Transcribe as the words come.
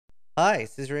Hi,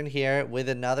 Zizaran here with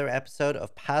another episode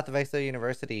of Path of Exile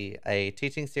University, a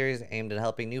teaching series aimed at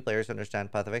helping new players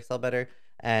understand Path of Exile better.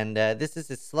 And this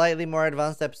is a slightly more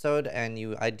advanced episode, and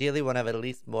you ideally want to have at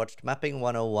least watched Mapping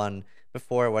 101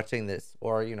 before watching this,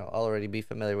 or, already be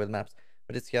familiar with maps.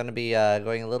 But it's going to be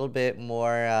going a little bit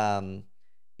more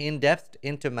in-depth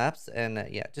into maps, and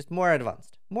yeah, just more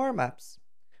advanced. More maps,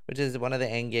 which is one of the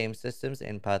endgame systems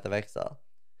in Path of Exile.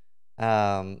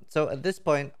 So at this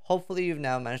point, hopefully you've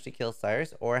now managed to kill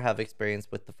Sirus or have experience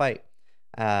with the fight.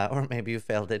 Or maybe you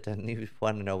failed it and you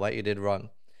want to know what you did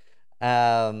wrong.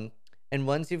 And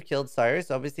once you've killed Sirus,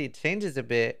 obviously it changes a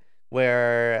bit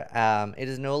where it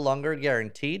is no longer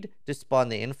guaranteed to spawn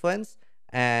the influence,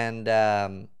 and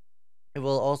it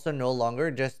will also no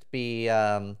longer just be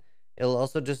it'll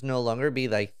also just no longer be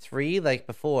like 3 like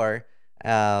before.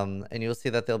 And you'll see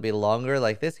that they'll be longer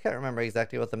like this. Can't remember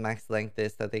exactly what the max length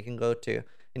is that they can go to,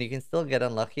 and you can still get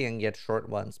unlucky and get short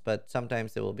ones, but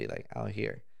sometimes it will be like out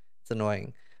here. It's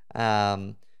annoying.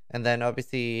 And then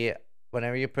obviously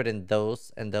whenever you put in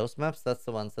those and those maps, that's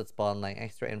the ones that spawn like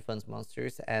extra influence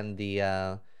monsters, and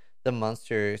the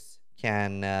monsters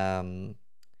can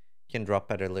drop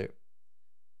better loot.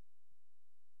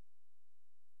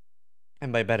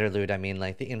 And by better loot I mean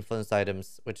like the influence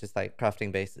items, which is like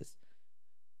crafting bases.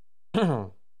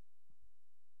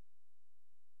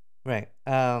 Right.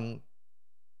 So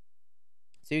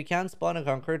you can spawn a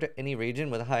conqueror to any region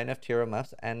with high enough tier of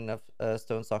maps and enough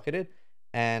stone socketed.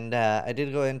 And I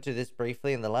did go into this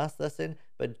briefly in the last lesson,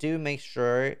 but do make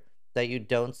sure that you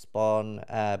don't spawn,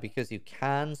 because you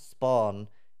can spawn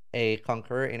a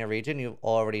conqueror in a region you've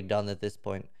already done at this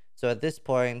point. So at this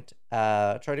point,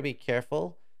 try to be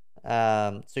careful,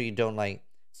 so you don't like.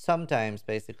 Sometimes,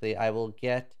 basically, I will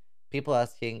get people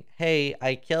asking, "Hey,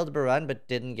 I killed Baran but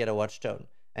didn't get a watchstone."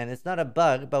 And it's not a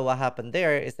bug, but what happened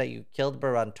there is that you killed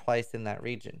Baran twice in that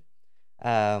region.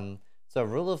 So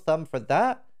rule of thumb for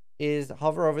that is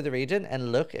hover over the region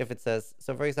and look if it says,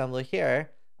 so for example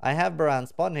here, I have Baran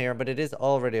spawn here, but it is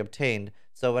already obtained.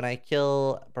 So when I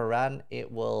kill Baran, it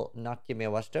will not give me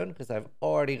a watchstone because I've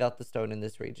already got the stone in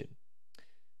this region.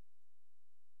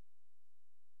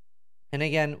 And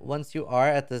again, once you are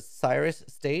at the Sirus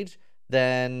stage,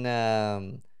 then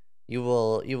you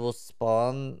will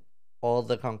spawn all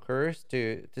the conquerors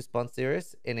to spawn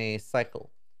Sirus in a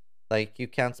cycle. Like you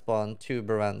can't spawn 2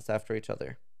 Barans after each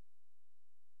other.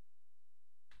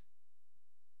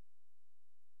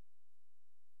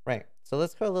 Right. So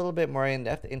let's go a little bit more in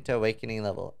depth into awakening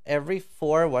level. Every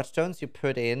 4 watchstones you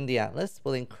put in the atlas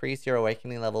will increase your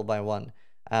awakening level by 1.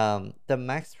 The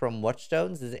max from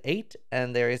watchstones is 8,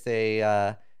 and there is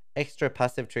a extra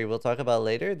passive tree we'll talk about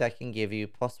later that can give you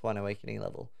 +1 awakening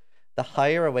level. The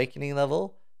higher awakening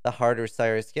level, the harder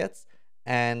Sirus gets,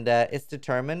 and it's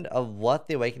determined of what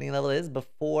the awakening level is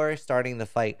before starting the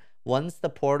fight. Once the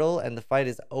portal and the fight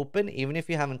is open, even if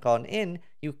you haven't gone in,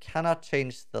 you cannot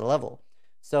change the level.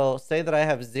 So say that I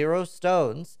have 0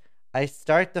 stones, I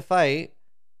start the fight,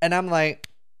 and I'm like,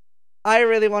 I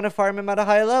really want to farm him at a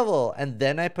high level, and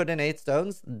then I put in 8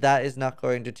 stones, that is not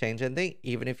going to change anything,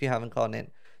 even if you haven't gone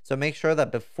in. So make sure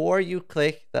that before you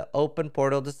click the open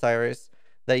portal to Sirus,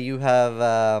 that you have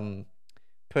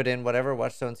put in whatever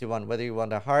watchstones you want, whether you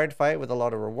want a hard fight with a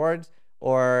lot of rewards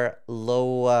or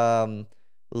low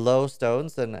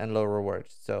stones and low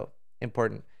rewards. So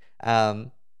important.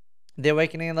 The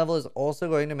awakening level is also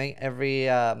going to make every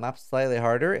map slightly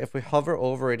harder. If we hover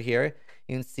over it here,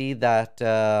 you can see that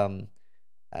there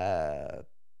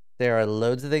are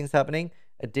loads of things happening.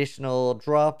 Additional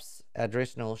drops,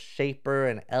 additional Shaper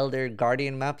and Elder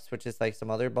Guardian maps, which is like some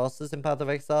other bosses in Path of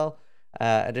Exile.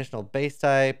 Additional base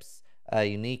types,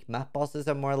 unique map bosses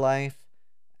have more life.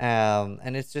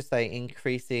 And it's just like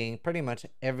increasing pretty much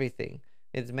everything.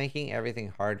 It's making everything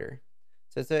harder.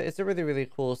 So it's a really, really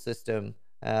cool system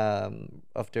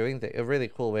of doing a really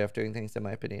cool way of doing things, in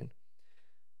my opinion.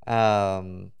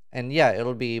 And yeah,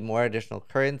 it'll be more additional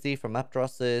currency from map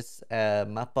bosses.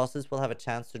 Map bosses will have a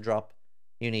chance to drop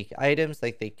unique items,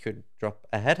 like they could drop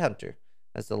a headhunter.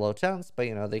 That's a low chance, but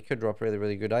they could drop really,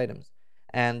 really good items.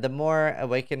 And the more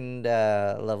awakened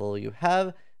level you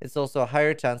have, it's also a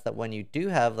higher chance that when you do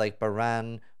have like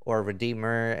Baran or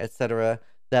Redeemer, etc.,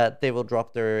 that they will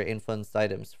drop their influenced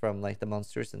items from like the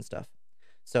monsters and stuff.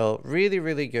 So really,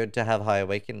 really good to have high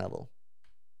awaken level.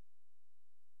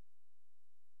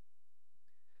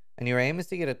 And your aim is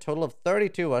to get a total of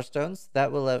 32 watchstones.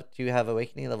 That will let you have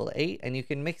awakening level 8, and you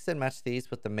can mix and match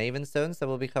these with the Maven stones that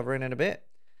we'll be covering in a bit.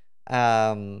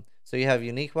 So you have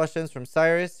unique watchstones from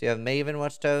Sirus, you have Maven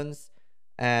watchstones,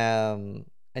 and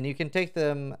you can take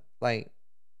them like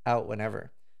out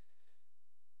whenever.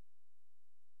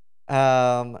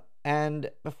 And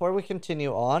before we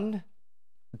continue on,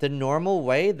 the normal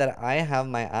way that I have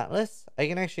my atlas, I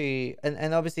can actually,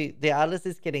 and obviously the atlas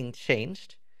is getting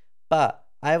changed, but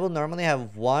I will normally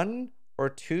have 1 or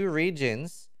 2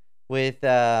 regions with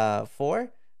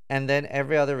 4, and then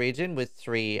every other region with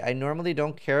 3. I normally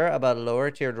don't care about lower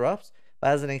tier drops, but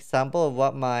as an example of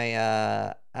what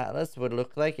my atlas would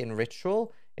look like in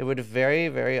ritual, it would very,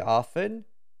 very often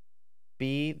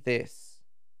be this.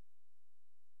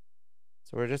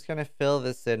 So we're just going to fill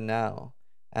this in now.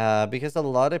 Because a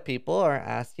lot of people are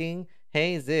asking,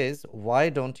 hey, Ziz, why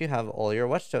don't you have all your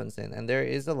watchstones in? And there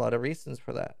is a lot of reasons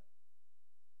for that.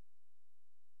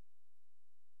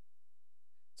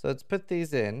 So let's put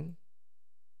these in.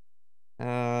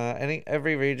 I think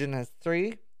every region has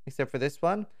 3, except for this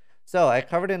one. So I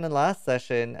covered in the last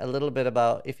session a little bit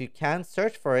about if you can't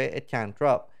search for it, it can't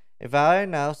drop. If I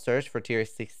now search for tier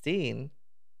 16,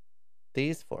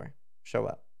 these 4 show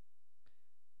up.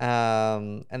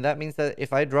 And that means that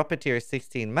if I drop a tier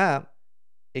 16 map,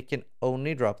 it can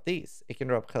only drop these. It can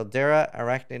drop Caldera,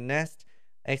 Arachnid Nest,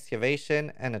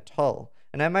 Excavation, and Atoll.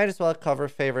 And I might as well cover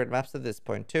favorite maps at this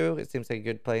point too. It seems like a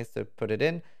good place to put it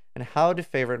in. And how do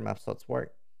favorite map slots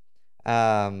work?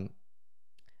 And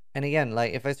again,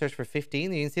 like if I search for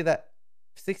 15, you can see that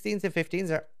 16s and 15s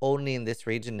are only in this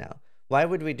region now. Why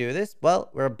would we do this? Well,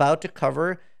 we're about to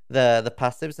cover the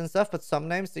passives and stuff, but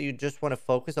sometimes you just want to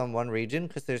focus on one region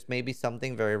because there's maybe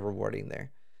something very rewarding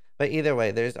there. But either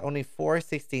way, there's only 4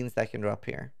 16s that can drop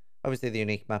here. Obviously, the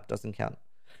unique map doesn't count.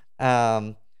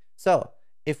 So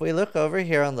if we look over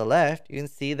here on the left, you can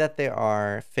see that there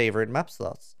are favored map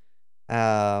slots.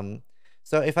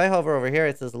 So if I hover over here,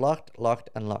 it says locked, locked,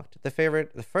 unlocked.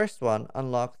 The first one,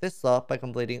 unlock this slot by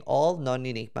completing all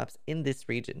non-unique maps in this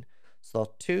region.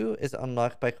 Slot 2 is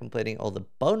unlocked by completing all the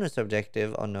bonus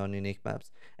objective on non-unique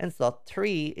maps. And slot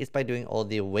 3 is by doing all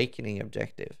the awakening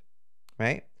objective,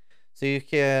 right? So you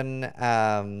can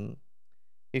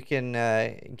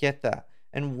get that.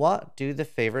 And what do the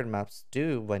favorite maps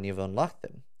do when you've unlocked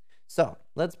them? So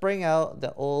let's bring out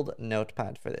the old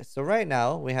notepad for this. So right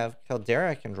now we have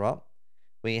Caldera can drop.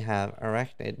 We have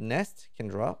Arachnid Nest can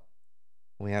drop.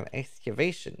 We have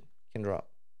Excavation can drop.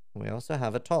 We also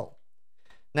have Atoll.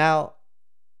 Now,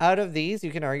 out of these,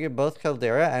 you can argue both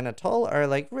Caldera and Atoll are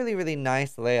like really, really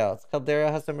nice layouts.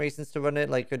 Caldera has some reasons to run it,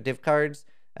 like good div cards.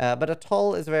 But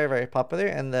Atoll is very, very popular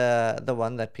and the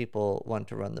one that people want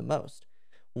to run the most.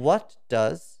 What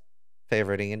does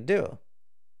favoriting it do?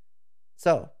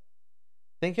 So,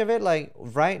 think of it like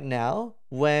right now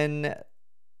when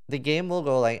the game will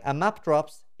go like a map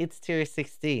drops, it's tier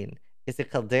 16. Is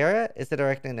it Caldera? Is it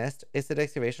Arachnid Nest? Is it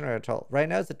Excavation or Atoll? Right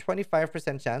now, it's a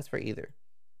 25% chance for either,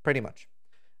 pretty much.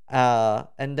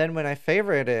 And then when I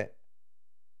favorite it,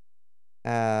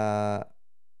 there,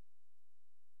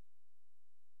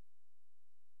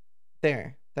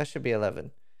 that should be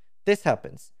 11. This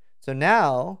happens. So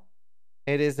now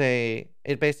it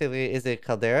basically is it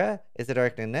Caldera? Is it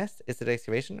Arachnid Nest? Is it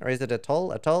Excavation? Or is it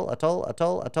Atoll?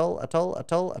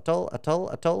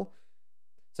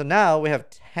 So now we have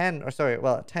 10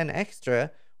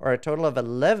 extra, or a total of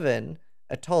 11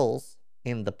 atolls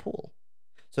in the pool.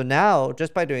 So now,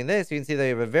 just by doing this, you can see that you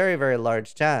have a very, very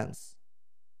large chance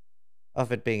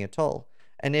of it being Atoll.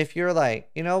 And if you're like,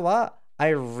 you know what? I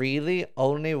really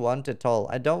only want Atoll.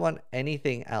 I don't want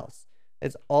anything else.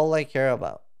 It's all I care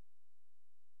about.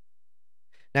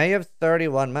 Now you have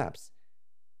 31 maps.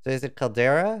 So is it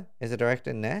Caldera? Is it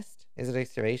Arachnid Nest? Is it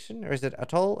Excavation? Or is it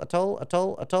Atoll?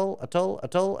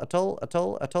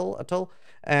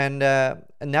 And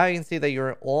now you can see that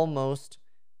you're almost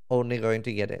only going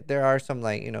to get it. There are some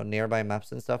like, nearby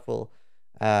maps and stuff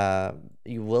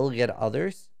you will get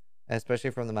others,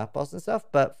 especially from the map boss and stuff.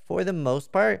 But for the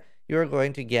most part, you're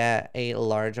going to get a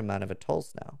large amount of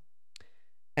atolls now.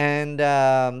 And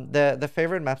the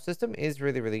favorite map system is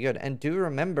really, really good. And do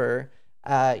remember,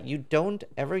 you don't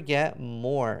ever get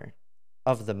more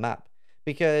of the map,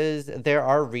 because there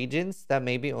are regions that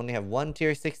maybe only have 1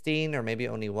 tier 16 or maybe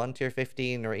only 1 tier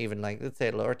 15, or even like, let's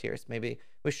say, lower tiers. Maybe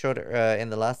we showed in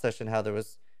the last session how there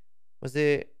was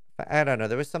it, I don't know,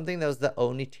 there was something that was the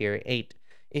only tier 8.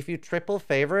 If you triple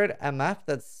favorite a map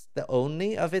that's the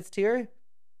only of its tier,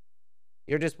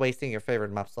 you're just wasting your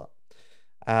favorite map slot.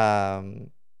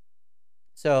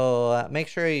 So make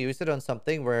sure you use it on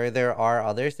something where there are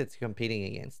others it's competing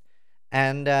against.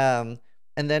 And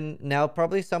then now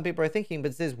probably some people are thinking, but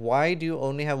this is, why do you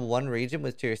only have 1 region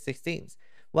with tier 16s?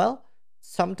 Well,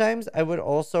 sometimes I would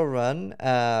also run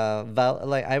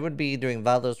I would be doing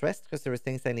Valdo's Rest because there was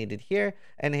things I needed here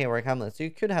and Hayward Hamlet. So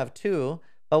you could have 2,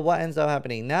 but what ends up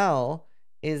happening now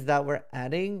is that we're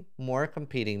adding more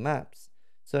competing maps.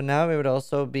 So now it would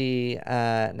also be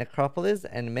Necropolis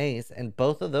and Maze, and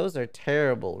both of those are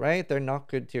terrible, right? They're not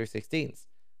good tier 16s.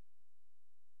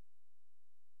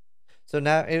 So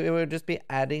now it would just be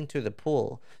adding to the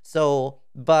pool. So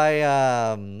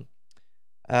um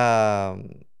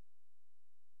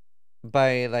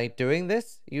by like doing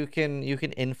this, you can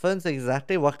influence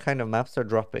exactly what kind of maps are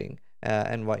dropping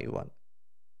and what you want.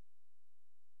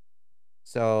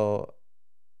 So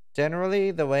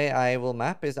generally, the way I will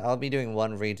map is I'll be doing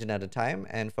one region at a time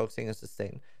and focusing on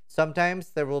sustain. Sometimes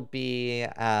there will be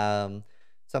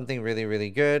something really, really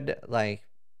good, like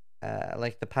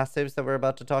the passives that we're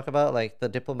about to talk about, like the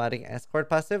diplomatic escort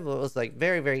passive was like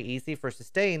very, very easy for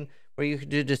sustain, where you could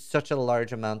do just such a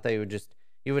large amount that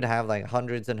you would have like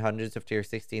hundreds and hundreds of tier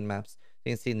 16 maps.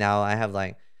 You can see now I have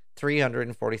like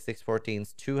 346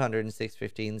 14s, 206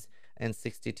 15s, and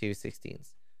 62 16s.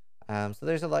 So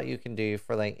there's a lot you can do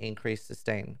for like increased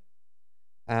sustain.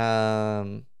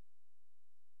 Now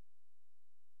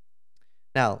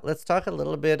let's talk a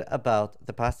little bit about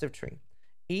the passive tree.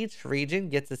 Each region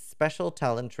gets a special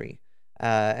talent tree,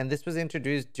 and this was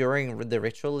introduced during the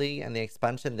Ritual League and the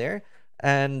expansion there.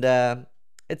 And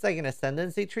it's like an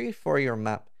ascendancy tree for your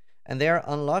map, and they are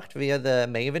unlocked via the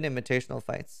Maven Invitational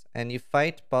fights. And you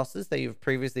fight bosses that you've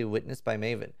previously witnessed by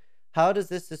Maven. How does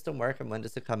this system work, and when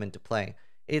does it come into play?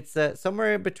 It's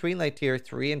somewhere between like tier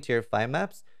 3 and tier 5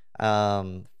 maps.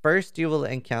 First, you will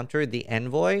encounter the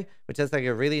Envoy, which has like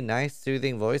a really nice,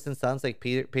 soothing voice and sounds like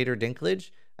Peter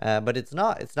Dinklage. But it's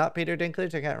not. It's not Peter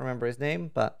Dinklage. I can't remember his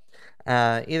name, but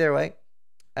either way,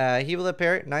 he will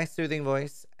appear. Nice, soothing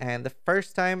voice. And the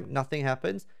first time, nothing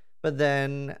happens. But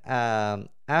then,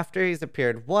 after he's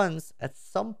appeared once, at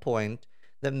some point,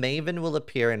 the Maven will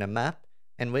appear in a map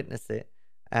and witness it.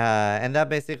 And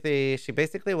that she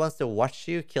basically wants to watch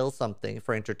you kill something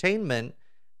for entertainment.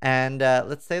 And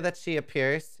let's say that she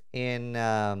appears in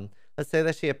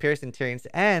Tyrion's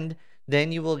End.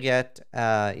 Then you will get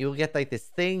like this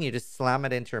thing. You just slam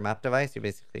it into your map device. You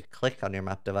basically click on your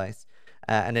map device,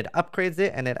 and it upgrades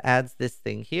it, and it adds this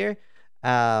thing here.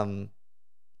 And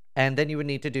then you would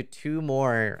need to do two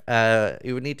more.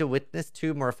 You would need to witness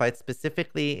two more fights,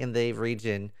 specifically in the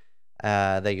region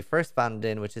that you first found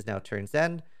in, which is now Tyrion's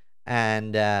End.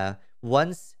 And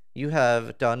once you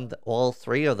have done all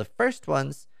three of the first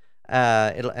ones,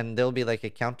 there'll be like a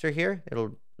counter here.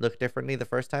 It'll look differently the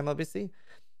first time, obviously.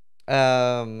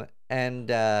 And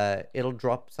it'll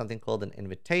drop something called an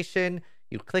invitation.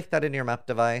 You click that in your map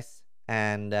device,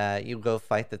 and you go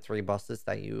fight the three bosses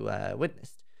that you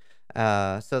witnessed.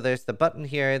 So there's the button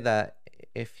here that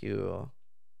if you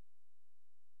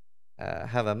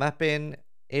have a map in,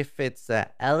 if it's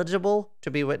eligible to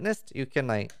be witnessed, you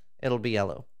can it'll be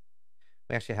yellow.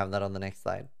 We actually have that on the next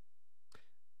slide.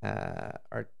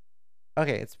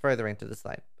 Okay, it's further into the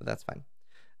slide, but that's fine.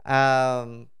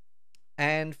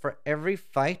 And for every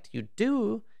fight you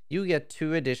do, you get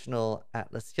 2 additional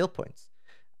Atlas skill points.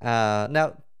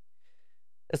 Now,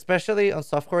 especially on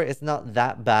softcore, it's not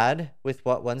that bad with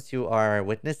what ones you are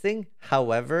witnessing.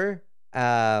 However,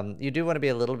 you do want to be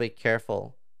a little bit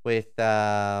careful with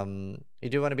what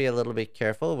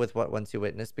ones you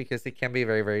witness, because it can be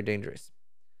very, very dangerous.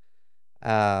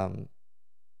 And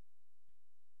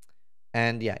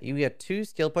yeah, you get 2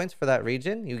 skill points for that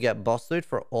region. You get boss loot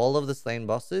for all of the slain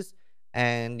bosses,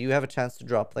 and you have a chance to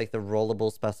drop like the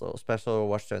rollable special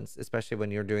watchstones, especially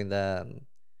when you're doing the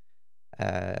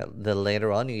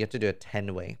later on. You get to do a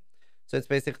 10-way. So it's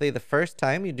basically the first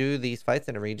time you do these fights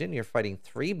in a region, you're fighting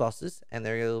 3 bosses, and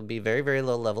they'll be very, very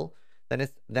low level.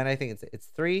 Then I think it's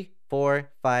 3, 4,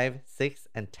 5, 6,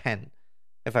 and 10,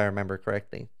 if I remember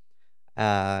correctly.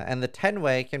 And the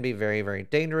 10-way can be very, very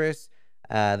dangerous.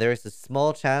 There is a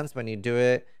small chance when you do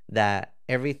it that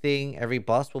every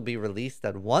boss will be released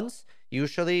at once.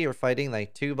 Usually you're fighting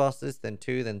like 2 bosses, then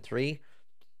 2, then 3.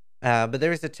 But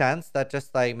there is a chance that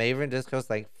just like Maven just goes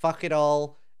like fuck it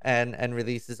all and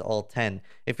releases all 10.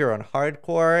 If you're on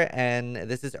hardcore and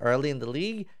this is early in the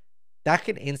league, that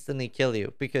can instantly kill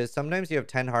you, because sometimes you have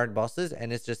 10 hard bosses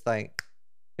and it's just like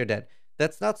you're dead.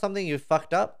 That's not something you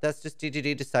fucked up. That's just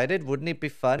DGD decided. Wouldn't it be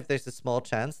fun if there's a small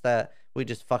chance that we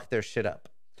just fucked their shit up?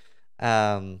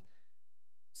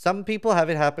 Some people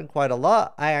have it happen quite a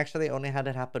lot. I actually only had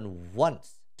it happen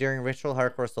once during Ritual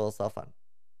Hardcore Soul Self-Fun.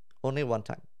 Only one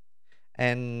time.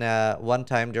 And one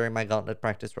time during my Gauntlet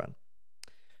practice run.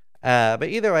 But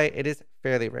either way, it is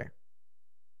fairly rare.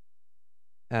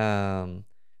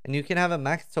 And you can have a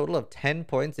max total of 10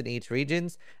 points in each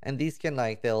regions, and these can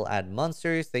they'll add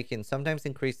monsters, they can sometimes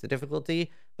increase the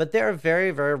difficulty, but they're very,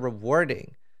 very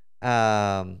rewarding.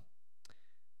 And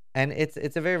it's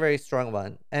a very, very strong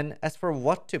one. And as for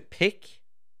what to pick,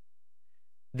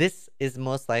 This is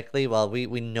most likely, well, we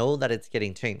know that it's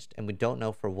getting changed and we don't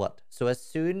know for what. So as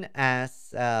soon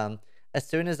as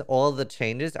all the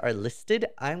changes are listed,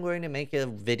 I'm going to make a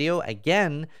video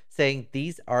again saying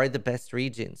these are the best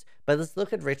regions. But let's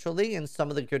look at Ritual League and some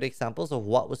of the good examples of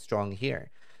what was strong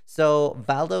here. So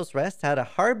Valdo's Rest had a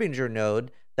Harbinger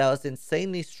node that was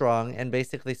insanely strong and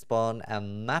basically spawned a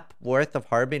map worth of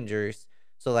Harbingers.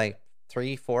 So like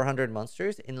 400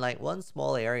 monsters in like one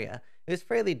small area. It was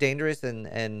fairly dangerous and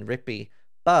rippy,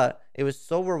 but it was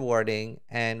so rewarding.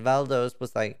 And Valdos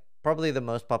was like probably the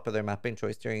most popular mapping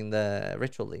choice during the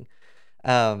Ritual League.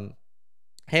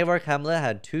 Haywark Hamlet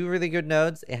had two really good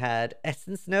nodes. It had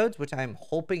Essence nodes, which I'm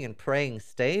hoping and praying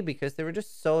stay because they were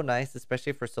just so nice,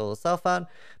 especially for solo self-found.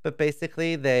 But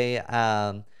basically,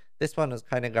 this one was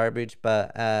kind of garbage,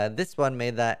 but this one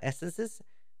made that Essences,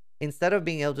 instead of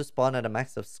being able to spawn at a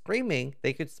max of Screaming,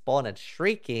 they could spawn at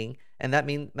Shrieking, and that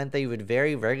meant that you would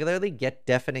very regularly get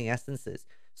Deafening Essences.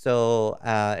 So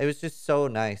it was just so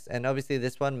nice. And obviously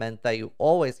this one meant that you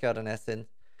always got an Essence.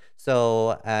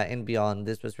 So in Beyond,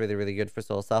 this was really, really good for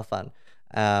Soul Self-Fun.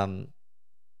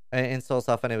 In Soul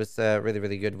Self-Fun, it was really,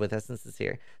 really good with Essences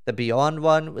here. The Beyond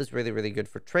one was really, really good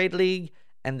for Trade League.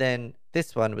 And then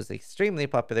this one was extremely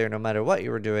popular no matter what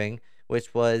you were doing,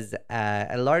 which was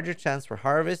a larger chance for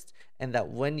harvest, and that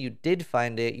when you did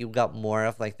find it, you got more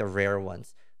of like the rare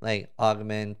ones, like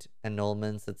augment,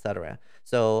 annulments, etc.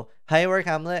 So Highwork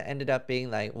Hamlet ended up being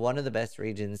like one of the best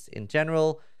regions in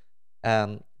general.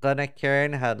 Glenneck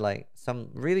Cairn had like some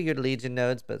really good Legion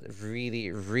nodes, but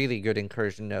really, really good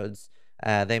Incursion nodes.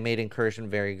 They made Incursion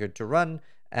very good to run.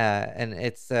 And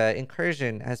its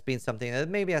Incursion has been something that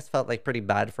maybe has felt like pretty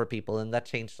bad for people, and that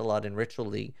changed a lot in Ritual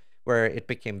League, where it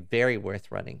became very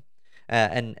worth running,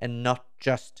 and not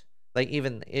just like,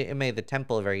 even it made the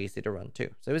temple very easy to run too.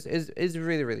 So it was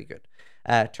really, really good.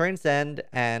 Turns End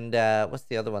and what's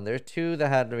the other one? There are two that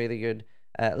had really good.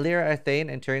 Lyra Arthane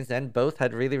and Turns End both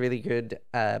had really, really good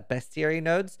bestiary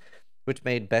nodes, which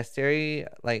made bestiary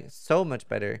like so much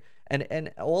better.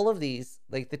 And all of these,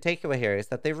 like, the takeaway here is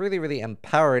that they really, really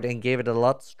empowered and gave it a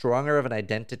lot stronger of an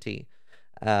identity.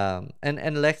 And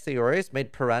Lexioris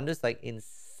made Perandus like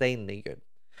insanely good.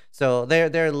 So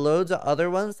there are loads of other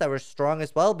ones that were strong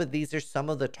as well, but these are some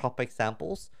of the top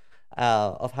examples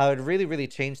of how it really, really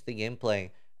changed the gameplay.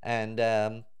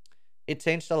 And it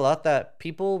changed a lot that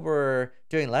people were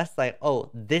doing less like, oh,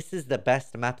 this is the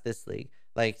best map this league.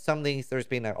 Like some leagues, there's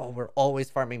been like, oh, we're always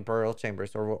farming burial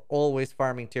chambers, or we're always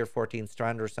farming tier 14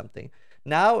 strand or something.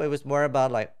 Now it was more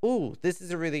about like, ooh, this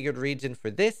is a really good region for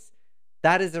this.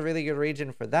 That is a really good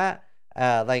region for that.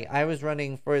 Like I was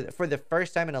running for the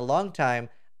first time in a long time.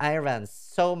 I ran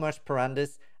so much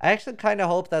Perandus. I actually kind of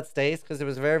hope that stays because it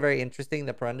was very, very interesting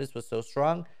that Perandus was so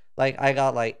strong. Like I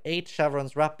got like 8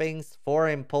 Chevron's wrappings, 4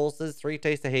 impulses, 3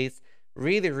 taste of haste.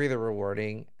 Really, really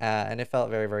rewarding. And it felt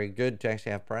very, very good to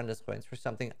actually have Perandus coins for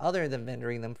something other than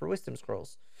vending them for wisdom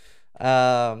scrolls.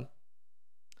 So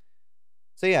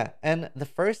yeah, and the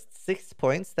first 6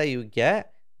 points that you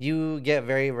get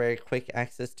very, very quick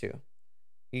access to.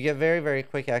 You get very, very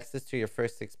quick access to your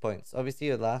first 6 points. Obviously,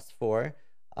 your last 4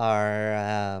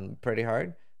 are pretty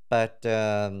hard, but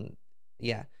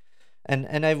yeah.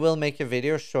 And I will make a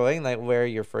video showing like where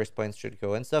your first points should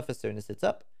go and stuff as soon as it's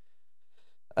up.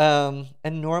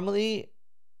 And normally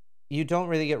you don't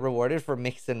really get rewarded for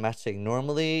mix and matching.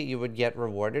 Normally you would get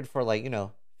rewarded for like,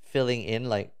 filling in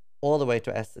like all the way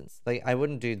to essence. Like I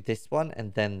wouldn't do this one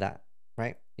and then that,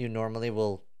 right? You normally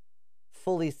will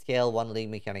fully scale one league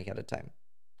mechanic at a time.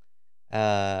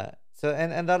 So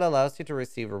and that allows you to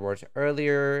receive rewards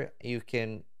earlier. You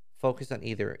can focus on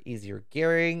either easier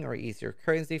gearing or easier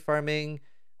currency farming.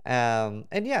 And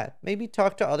yeah, maybe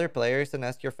talk to other players and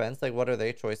ask your friends like what are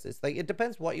their choices. Like it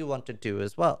depends what you want to do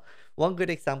as well. One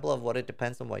good example of what it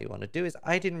depends on what you want to do is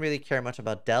I didn't really care much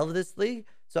about delve this league,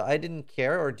 so I didn't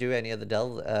care or do any of the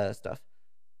delve stuff.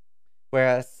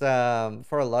 Whereas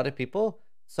for a lot of people,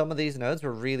 some of these nodes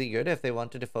were really good if they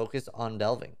wanted to focus on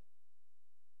delving.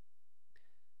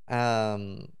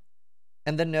 And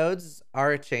the nodes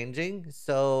are changing,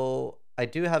 so I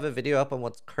do have a video up on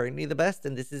what's currently the best,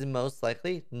 and this is most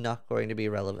likely not going to be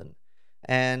relevant.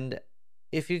 And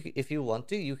if you want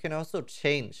to, you can also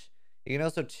change. You can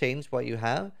also change what you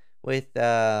have with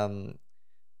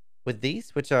these,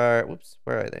 which are, whoops,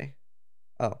 where are they?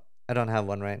 Oh, I don't have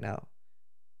one right now.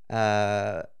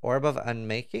 Orb of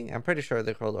Unmaking. I'm pretty sure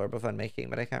they're called Orb of Unmaking,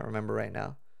 but I can't remember right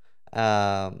now.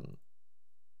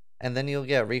 And then you'll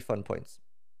get refund points.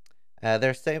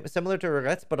 They're similar to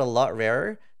Regrets, but a lot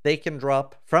rarer. They can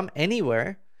drop from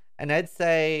anywhere, and I'd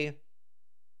say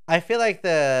I feel like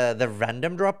the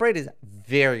random drop rate is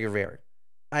very rare.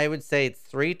 I would say it's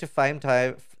 3 to 5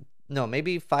 times, no,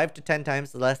 maybe 5 to 10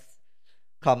 times less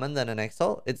common than an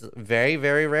Exalt. It's very,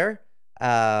 very rare.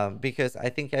 Because I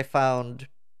think I found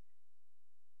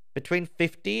between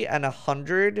 50 and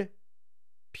 100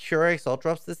 pure Exalt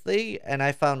drops this league, and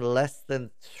I found less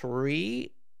than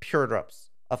 3 pure drops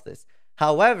of this.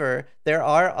 However, there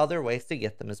are other ways to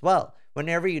get them as well.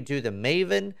 Whenever you do the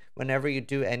Maven, whenever you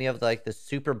do any of the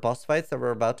super boss fights that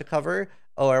we're about to cover,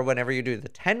 or whenever you do the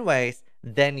 10 ways,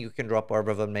 then you can drop Orb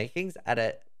of Unmakings at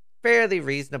a fairly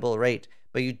reasonable rate,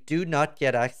 but you do not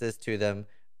get access to them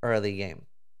early game.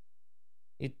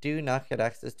 You do not get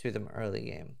access to them early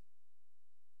game.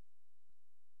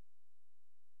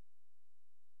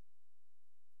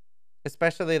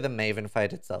 Especially the Maven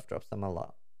fight itself drops them a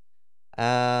lot.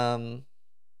 And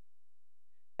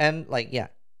yeah,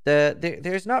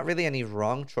 there's not really any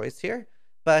wrong choice here,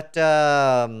 but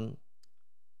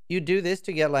you do this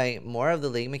to get more of the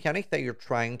league mechanic that you're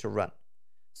trying to run.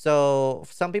 So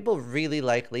some people really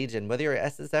like Legion, whether you're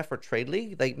SSF or Trade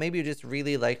League. Maybe you just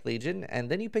really like Legion, and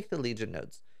then you pick the Legion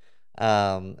nodes,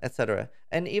 etc.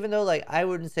 And even though I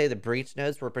wouldn't say the Breach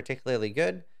nodes were particularly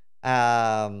good,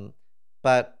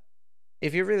 but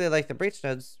if you really like the Breach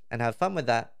nodes and have fun with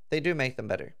that, they do make them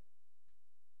better.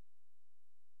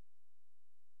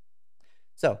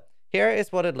 So here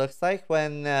is what it looks like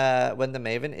when the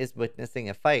Maven is witnessing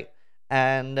a fight.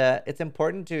 And it's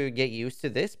important to get used to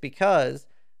this because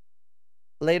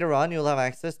later on you'll have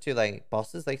access to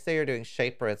bosses, say you're doing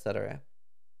Shaper, etc.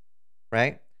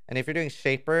 Right? And if you're doing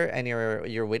Shaper and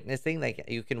you're witnessing,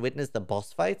 you can witness the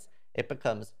boss fights, it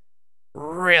becomes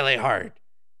really hard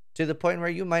to the point where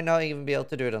you might not even be able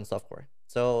to do it on softcore.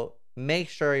 So make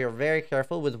sure you're very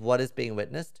careful with what is being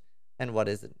witnessed and what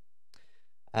isn't.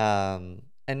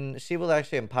 And she will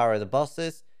actually empower the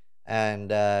bosses,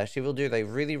 and she will do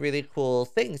really, really cool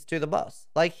things to the boss,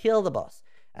 like heal the boss.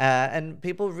 And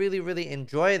people really, really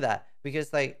enjoy that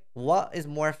because what is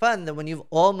more fun than when you've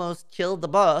almost killed the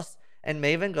boss and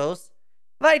Maven goes,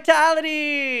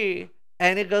 Vitality!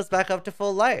 And it goes back up to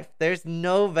full life. There's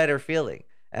no better feeling.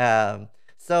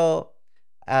 So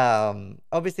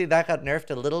obviously that got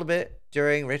nerfed a little bit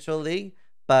during Ritual League,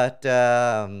 but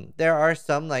there are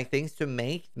some things to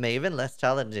make Maven less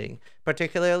challenging.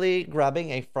 Particularly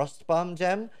grabbing a Frost Bomb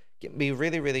gem can be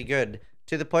really, really good,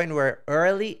 to the point where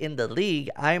early in the league,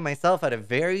 I myself had a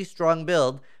very strong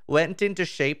build, went into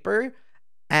Shaper,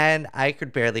 and I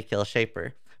could barely kill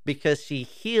Shaper because she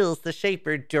heals the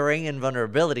Shaper during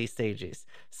invulnerability stages.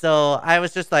 So I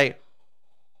was just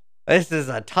this is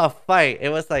a tough fight. It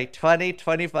was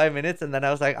 20-25 minutes, and then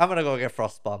I was I'm gonna go get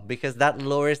Frostbomb because that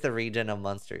lowers the regen of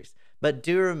monsters. But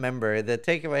do remember, the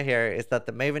takeaway here is that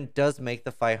the Maven does make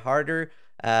the fight harder,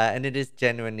 and it is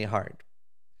genuinely hard,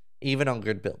 even on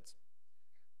good builds.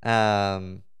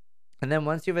 And then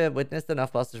once you've witnessed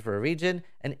enough bosses for a region,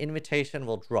 an invitation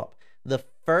will drop. The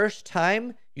first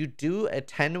time you do a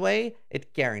 10-way,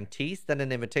 it guarantees that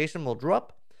an invitation will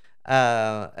drop.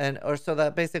 So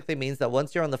that basically means that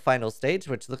once you're on the final stage,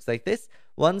 which looks like this,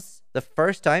 once the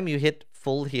first time you hit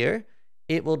full here,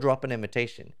 it will drop an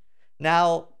invitation.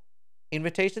 Now,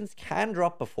 invitations can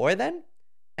drop before then,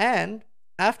 and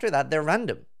after that they're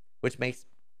random, which makes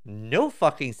no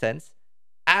fucking sense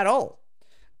at all.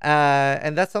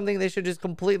 And that's something they should just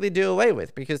completely do away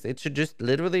with, because it should just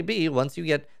literally be, once you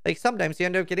get sometimes you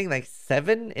end up getting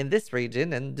 7 in this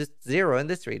region and just 0 in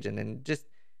this region, and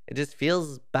it just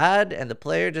feels bad, and the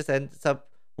player just ends up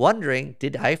wondering,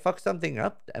 did I fuck something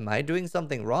up? Am I doing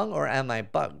something wrong, or am I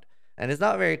bugged? And it's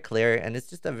not very clear, and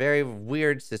it's just a very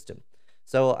weird system.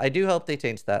 So I do hope they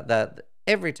change that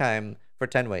every time for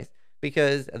 10 ways,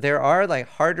 because there are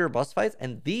harder boss fights,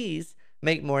 and these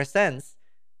make more sense.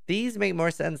 These make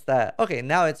more sense that, okay,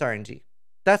 now it's RNG.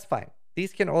 That's fine.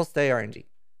 These can all stay RNG,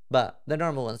 but the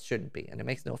normal ones shouldn't be, and it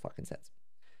makes no fucking sense.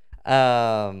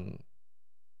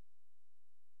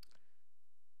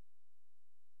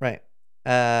 Right.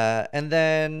 And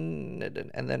then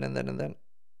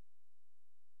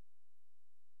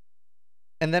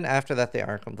after that, they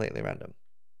are completely random.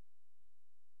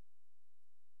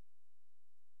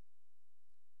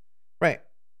 Right.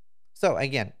 So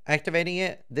again, activating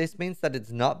it, this means that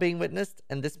it's not being witnessed,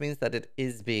 and this means that it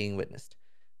is being witnessed.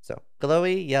 So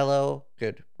glowy, yellow,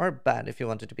 good, or bad if you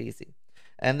want it to be easy.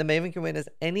 And the Maven can witness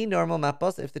any normal map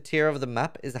boss if the tier of the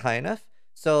map is high enough.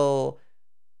 So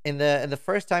in the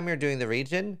first time you're doing the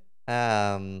region,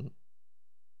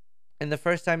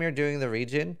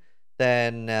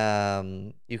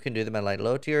 then you can do them at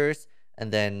low tiers,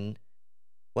 and then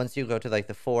once you go to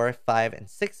the 4, 5, and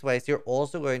 6 ways, you're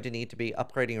also going to need to be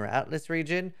upgrading your Atlas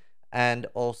region, and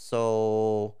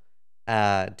also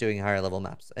doing higher level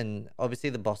maps. And obviously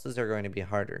the bosses are going to be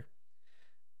harder.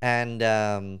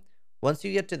 And once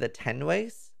you get to the 10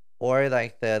 ways or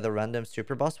like the random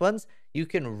super boss ones, you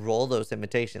can roll those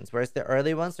invitations. Whereas the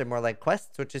early ones are more like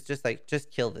quests, which is just like, just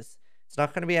kill this. It's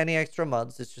not going to be any extra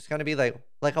mods. It's just going to be like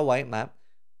a white map,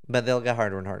 but they'll get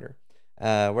harder and harder.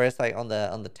 Whereas like on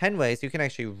the 10 ways, you can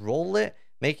actually roll it,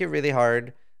 make it really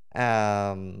hard,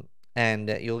 and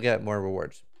you'll get more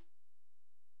rewards.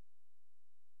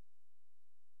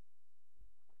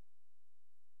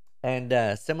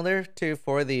 And similar to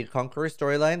for the Conqueror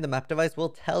storyline, the map device will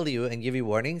tell you and give you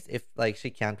warnings if like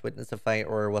she can't witness a fight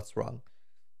or what's wrong.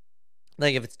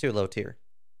 Like if it's too low tier.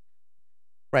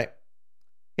 Right.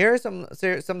 Here are some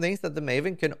things that the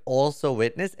Maven can also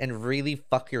witness and really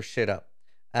fuck your shit up.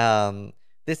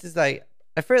 This is like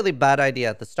a fairly bad idea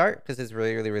at the start because it's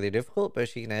really, really, really difficult, but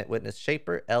she can witness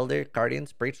Shaper, Elder,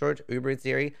 Guardians, Breach Lord, Uber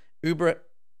Zeri, Uber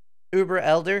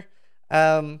Elder.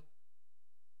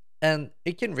 And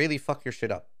it can really fuck your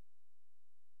shit up.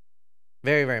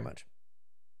 Very, very much.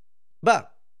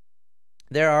 But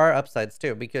there are upsides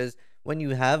too, because when you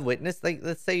have witnessed, like,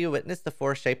 let's say you witness the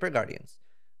 4 Shaper Guardians,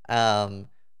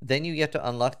 then you get to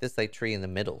unlock this, like, tree in the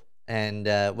middle. And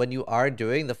when you are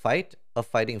doing the fight of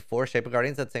fighting 4 Shaper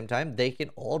Guardians at the same time, they can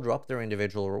all drop their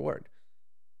individual reward.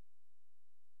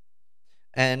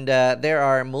 And there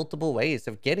are multiple ways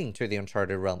of getting to the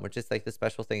Uncharted Realm, which is like the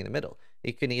special thing in the middle.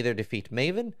 You can either defeat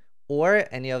Maven or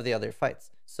any of the other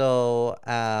fights. So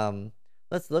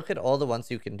let's look at all the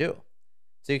ones you can do.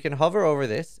 So you can hover over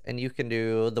this and you can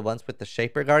do the ones with the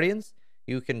Shaper Guardians.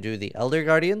 You can do the Elder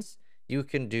Guardians. You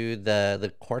can do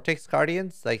the Cortex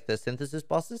Guardians, like the Synthesis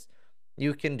bosses.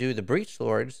 You can do the Breach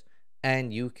Lords.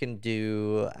 And you can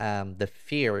do the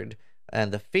Feared.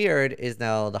 And the Feared is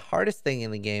now the hardest thing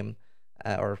in the game.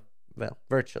 Or, well,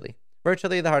 virtually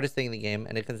the hardest thing in the game.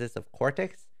 And it consists of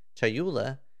Cortex,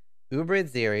 Chayula,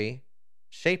 Ubrid Zeri,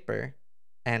 Shaper,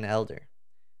 and Elder.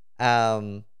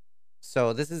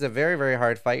 So this is a very, very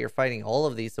hard fight. You're fighting all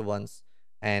of these at once,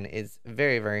 and it's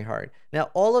very, very hard. Now,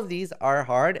 all of these are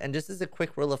hard, and just as a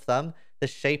quick rule of thumb, the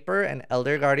Shaper and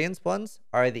Elder Guardians ones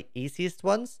are the easiest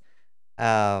ones.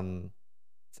 I'd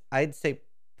say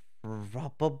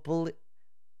probably...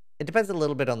 It depends a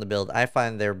little bit on the build. I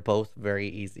find they're both very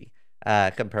easy,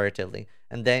 comparatively.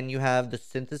 And then you have the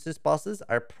Synthesis bosses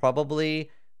are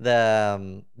probably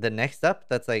the next up.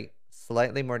 That's like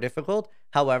slightly more difficult.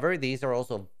 However, these are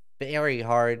also very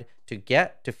hard to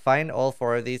get. To find all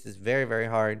 4 of these is very, very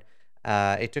hard.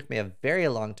 It took me a very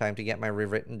long time to get my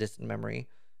rewritten distant memory.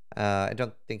 I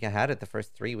don't think I had it the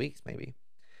first 3 weeks, maybe.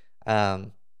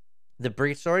 The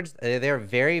Breach Swords, they're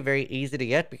very, very easy to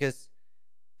get because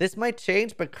this might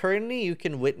change, but currently you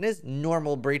can witness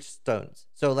normal Breach Stones.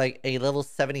 So like a level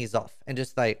 70s off and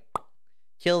just like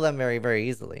kill them very, very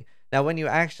easily. Now, when you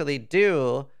actually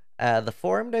do the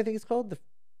Formed, I think it's called,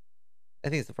 I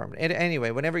think it's the Formed. Anyway,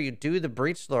 whenever you do the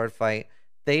Breach Lord fight,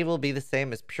 they will be the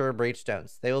same as pure Breach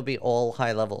Stones. They will be all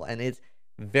high level, and it's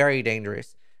very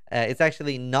dangerous. It's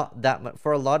actually not that much.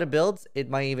 For a lot of builds, it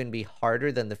might even be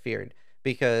harder than the Feared,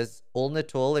 because Ulna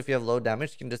Tool, if you have low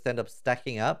damage, can just end up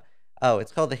stacking up. Oh,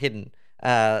 it's called the Hidden.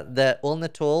 The Ulna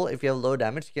Tool, if you have low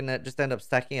damage, can just end up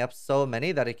stacking up so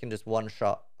many that it can just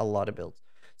one-shot a lot of builds.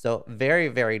 So very,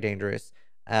 very dangerous.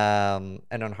 And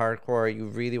on hardcore, you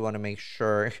really want to make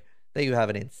sure that you have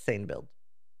an insane build.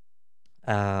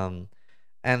 And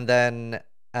then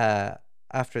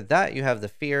after that, you have the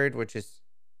Feared, which is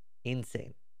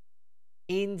insane.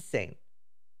 Insane.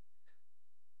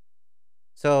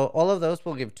 So all of those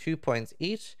will give 2 points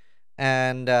each.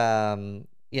 And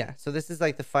yeah, so this is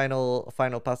like the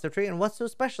final passive tree. And what's so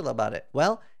special about it?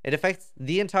 Well, it affects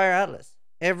the entire atlas,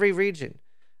 every region.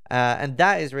 And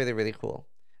that is really, really cool.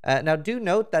 Now, do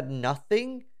note that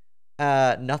nothing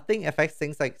affects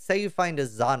things like, say you find a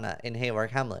Zana in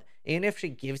Hayvark Hamlet. Even if she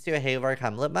gives you a Hayvark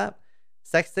Hamlet map,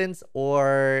 Sextants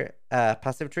or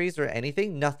passive trees or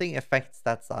anything, nothing affects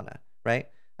that Zana, right?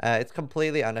 It's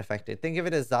completely unaffected. Think of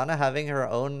it as Zana having her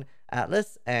own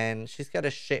atlas, and she's got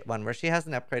a shit one where she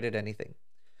hasn't upgraded anything.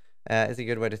 Is a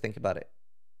good way to think about it.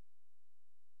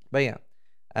 But yeah.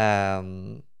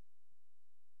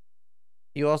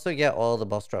 You also get all the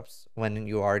boss drops when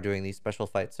you are doing these special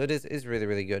fights. So it is really,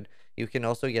 really good. You can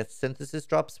also get synthesis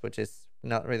drops, which is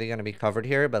not really going to be covered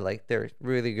here, but like they're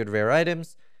really good rare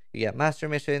items. You get master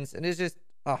missions, and it's just,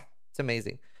 oh, it's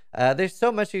amazing. There's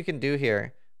so much you can do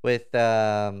here with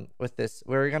this.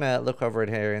 We're going to look over it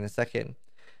here in a second.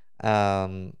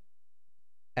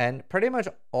 And pretty much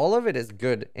all of it is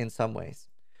good in some ways.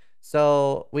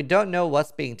 So we don't know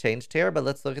what's being changed here, but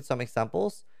let's look at some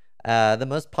examples. The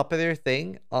most popular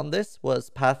thing on this was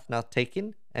Path Not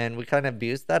Taken, and we kind of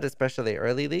abused that, especially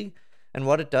early league. And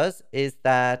what it does is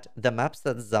that the maps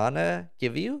that Zana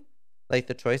give you, like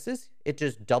the choices, it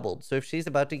just doubled. So if she's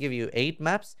about to give you 8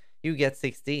 maps, you get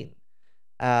 16.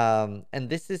 And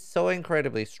this is so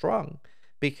incredibly strong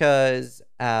because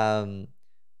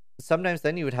sometimes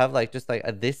then you would have like just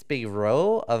like this big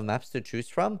row of maps to choose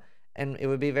from, and it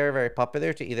would be very, very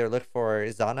popular to either look for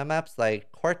Zana maps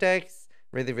like Cortex,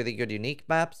 really, really good unique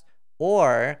maps,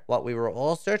 or what we were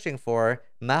all searching for,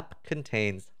 map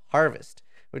contains Harvest,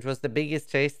 which was the biggest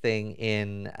chase thing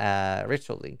in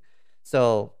Ritual League.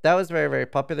 So that was very, very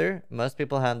popular. Most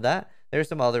people had that. There's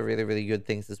some other really, really good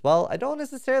things as well. I don't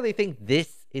necessarily think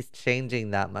this is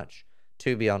changing that much,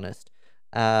 to be honest.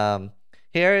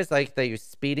 Here is like that you're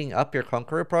speeding up your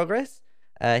Conqueror progress.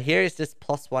 Here is just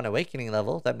 +1 awakening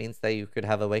level. That means that you could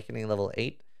have awakening level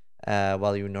 8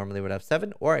 while you normally would have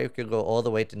 7, or you could go all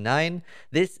the way to 9.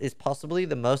 This is possibly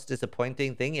the most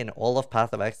disappointing thing in all of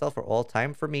Path of Exile for all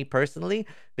time for me personally,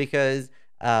 because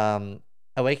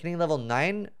awakening level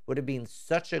 9 would have been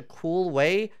such a cool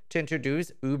way to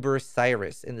introduce Uber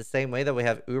Sirus in the same way that we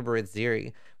have Uber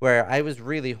Ziri, where I was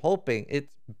really hoping it's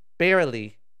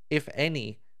barely, if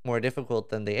any, more difficult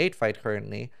than the 8 fight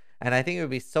currently. And I think it would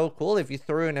be so cool if you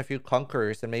threw in a few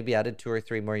Conquerors and maybe added 2 or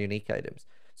 3 more unique items.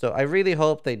 So I really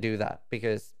hope they do that,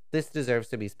 because this deserves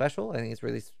to be special. I think it's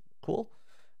really cool.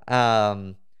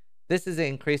 This is an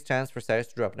increased chance for Sirus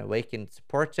to drop an Awakened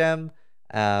support gem.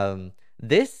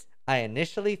 This I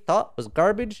initially thought was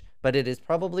garbage, but it is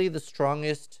probably the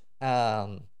strongest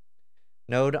node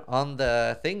on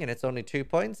the thing, and it's only 2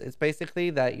 points. It's basically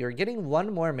that you're getting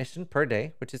 1 more mission per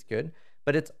day, which is good,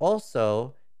 but it's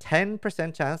also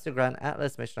 10% chance to grant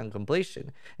Atlas mission on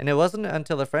completion. And it wasn't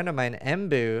until a friend of mine,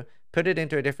 Embu, put it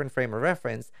into a different frame of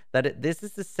reference that this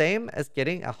is the same as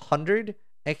getting 100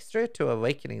 extra to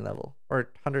awakening level, or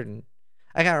 100.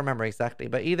 I can't remember exactly,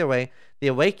 but either way, the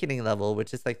awakening level,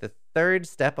 which is like the 3rd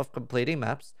step of completing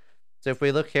maps. So if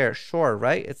we look here, sure,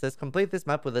 right? It says complete this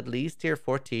map with at least tier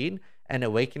 14 and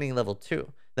awakening level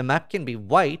 2. The map can be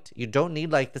white. You don't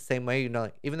need like the same way,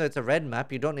 even though it's a red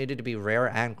map, you don't need it to be rare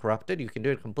and corrupted. You can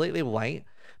do it completely white,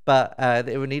 but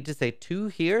it would need to say 2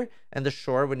 here, and the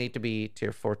shore would need to be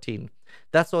tier 14.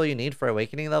 That's all you need for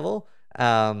awakening level.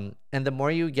 And the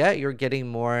more you get, you're getting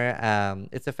more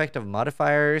its effective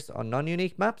modifiers on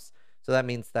non-unique maps. So that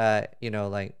means that,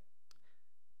 like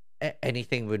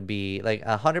anything would be like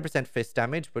 100% fist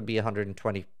damage would be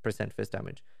 120% fist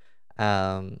damage.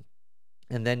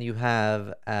 And then you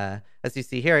have, as you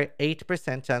see here,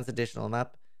 8% chance additional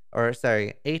map, or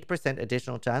sorry, 8%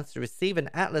 additional chance to receive an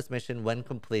Atlas mission when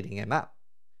completing a map.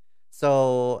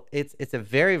 So it's a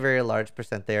very, very large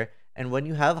percent there. And when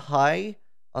you have high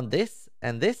on this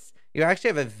and this, you actually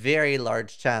have a very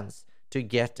large chance to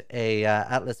get a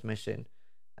Atlas mission.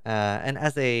 And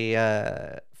as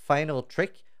a final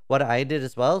trick, what I did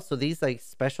as well, so these like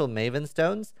special Maven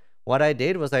stones, what I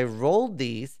did was I rolled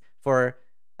these for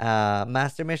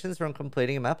master missions from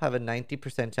completing a map have a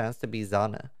 90% chance to be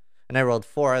Zana. And I rolled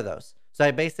 4 of those. So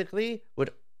I basically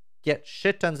would get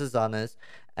shit tons of Zanas.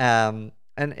 And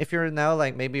if you're now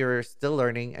like, maybe you're still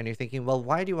learning and you're thinking, well,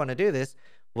 why do you want to do this?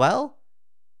 Well,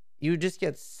 you just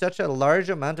get such a large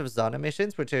amount of Zana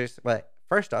missions, which is, well,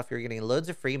 first off, you're getting loads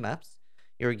of free maps.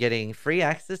 You're getting free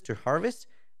access to Harvest.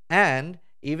 And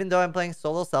even though I'm playing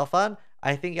solo Self-on,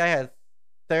 I think I had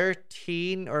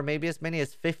 13 or maybe as many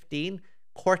as 15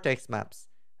 Cortex maps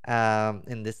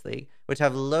in this league, which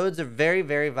have loads of very,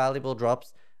 very valuable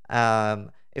drops.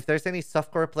 If there's any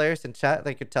softcore players in chat,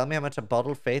 they could tell me how much a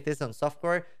Bottled Faith is on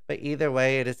softcore. But either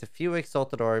way, it is a few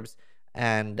Exalted Orbs,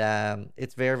 and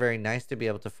it's very, very nice to be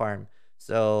able to farm.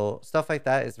 So stuff like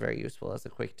that is very useful as a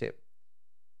quick tip.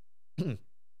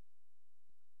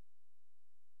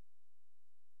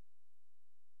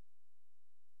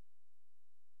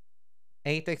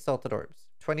 8 Exalted Orbs,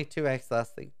 22x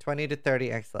last league, 20 to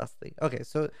 30x last league. Okay,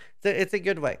 so it's a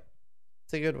good way.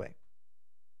 It's a good way.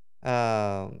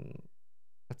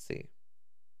 Let's see.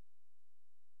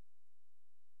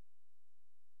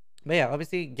 But yeah,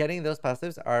 obviously getting those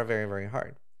passives are very, very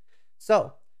hard.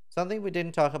 So something we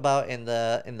didn't talk about in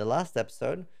the last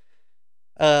episode.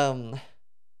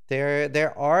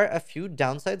 There are a few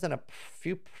downsides and a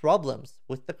few problems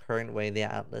with the current way the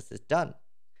Atlas is done.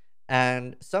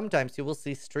 And sometimes you will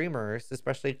see streamers,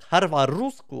 especially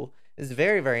Karvarusku, is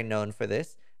very, very known for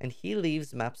this, and he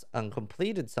leaves maps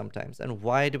uncompleted sometimes. And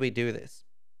why do we do this?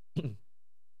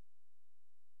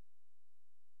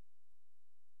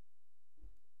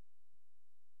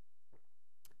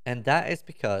 And that is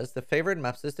because the favorite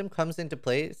map system comes into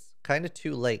place kind of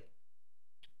too late.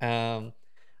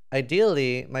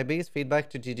 Ideally, my biggest feedback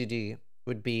to GGG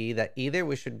would be that either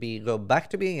we should go back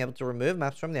to being able to remove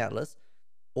maps from the atlas,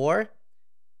 or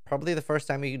probably the first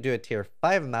time you do a tier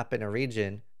 5 map in a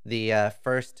region, the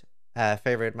first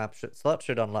favorite map slot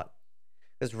should unlock.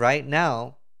 Because right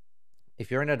now, if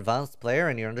you're an advanced player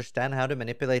and you understand how to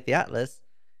manipulate the atlas,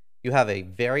 you have a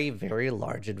very, very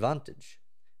large advantage.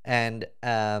 And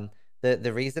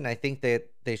the reason I think that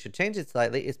they should change it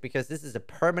slightly is because this is a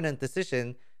permanent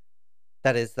decision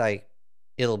that is like,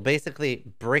 it'll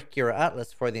basically brick your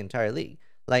atlas for the entire league.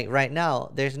 Like right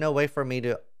now, there's no way for me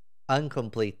to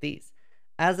uncomplete these.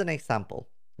 As an example,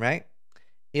 right?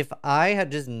 If I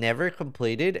had just never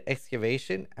completed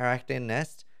Excavation, Arachne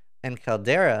Nest, and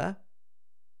Caldera,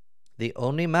 the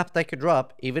only map that I could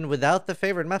drop, even without the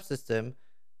favorite map system,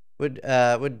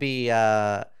 would be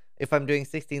if I'm doing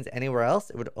 16s anywhere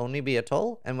else, it would only be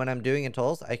Atoll. And when I'm doing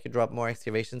Atolls, I could drop more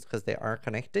excavations because they are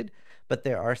connected. But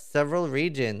there are several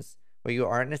regions where you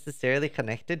aren't necessarily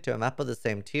connected to a map of the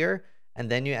same tier,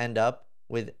 and then you end up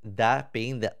with that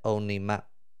being the only map.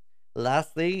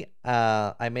 Lastly,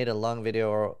 I made a long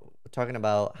video talking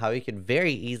about how you could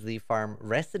very easily farm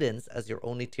Residence as your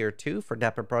only tier 2 for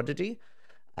Dapper Prodigy.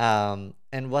 And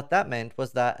what that meant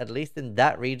was that at least in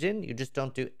that region, you just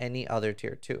don't do any other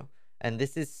tier 2. And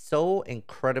this is so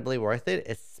incredibly worth it,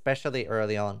 especially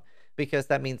early on, because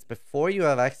that means before you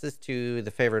have access to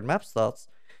the favorite map slots,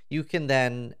 you can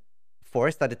then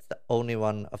force that it's the only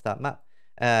one of that map.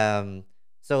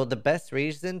 So the best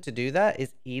reason to do that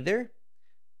is either,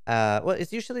 well,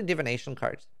 it's usually divination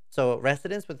cards. So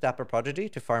Residence with Dapper Prodigy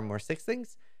to farm more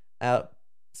 6-things.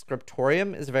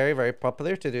 Scriptorium is very, very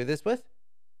popular to do this with.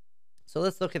 So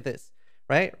let's look at this,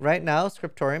 right? Right now,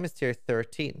 Scriptorium is tier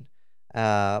 13.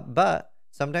 But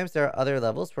sometimes there are other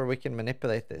levels where we can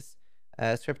manipulate this.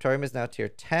 Scriptorium is now tier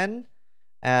 10.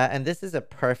 And this is a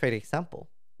perfect example,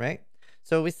 right?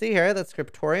 So we see here that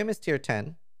Scriptorium is tier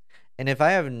 10. And if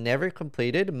I have never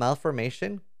completed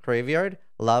Malformation, Graveyard,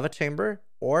 Lava Chamber,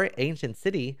 or Ancient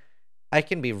City, I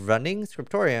can be running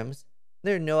Scriptoriums.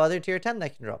 There are no other tier 10 that I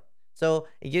can drop. So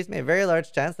it gives me a very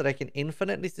large chance that I can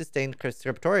infinitely sustain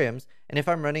Scriptoriums. And if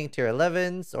I'm running tier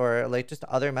 11s or like just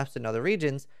other maps in other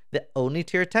regions, the only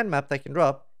tier 10 map that I can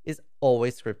drop is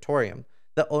always Scriptorium.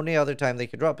 The only other time they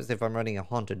could drop is if I'm running a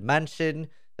Haunted Mansion,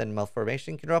 then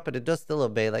Malformation can drop, but it does still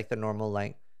obey like the normal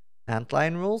like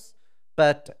Antline rules.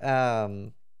 But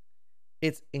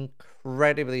it's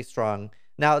incredibly strong.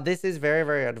 Now, this is very,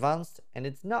 very advanced, and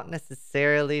it's not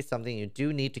necessarily something you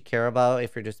do need to care about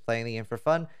if you're just playing the game for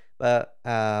fun. But,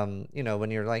 you know,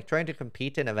 when you're like trying to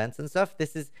compete in events and stuff,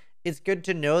 it's good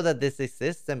to know that this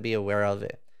exists and be aware of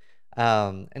it.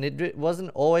 And it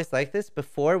wasn't always like this.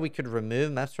 Before, we could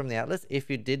remove maps from the atlas if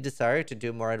you did desire to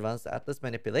do more advanced atlas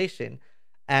manipulation.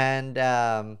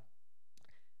 And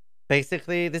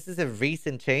basically, this is a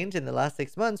recent change in the last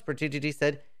 6 months where TGG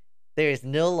said, there is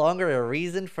no longer a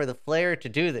reason for the player to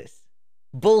do this.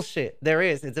 Bullshit. There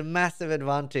is. It's a massive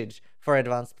advantage for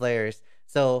advanced players.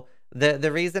 So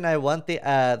the reason I want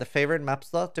the favorite map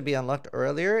slot to be unlocked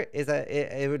earlier is that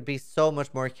it would be so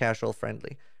much more casual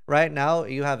friendly. Right now,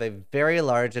 you have a very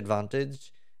large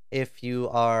advantage if you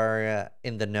are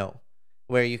in the know,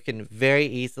 where you can very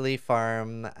easily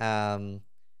farm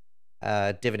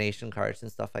divination cards and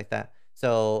stuff like that.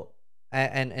 So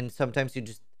and sometimes you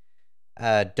just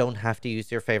don't have to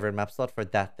use your favorite map slot for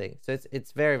that thing. So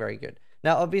it's very, very good.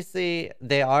 Now, obviously,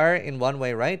 they are in one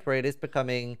way right, where it is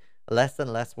becoming less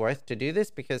and less worth to do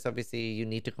this because obviously you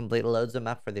need to complete loads of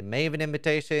map for the Maven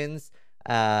invitations,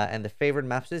 and the favorite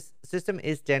map system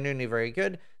is genuinely very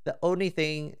good. The only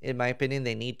thing, in my opinion,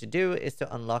 they need to do is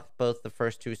to unlock both the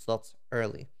first 2 slots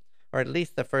early, or at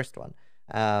least the first one.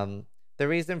 The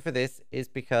reason for this is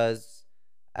because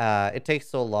it takes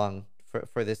so long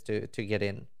for this to get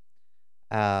in.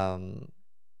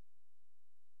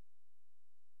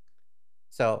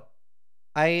 So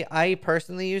I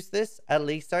personally use this at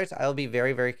league starts. I'll be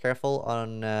very, very careful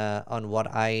on what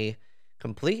I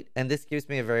complete, and this gives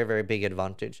me a very, very big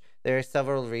advantage. There are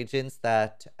several regions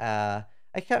that I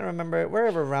can't remember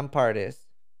wherever Rampart is.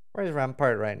 Where is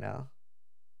Rampart right now?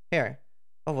 Here.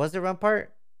 Oh, was it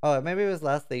Rampart? Oh, maybe it was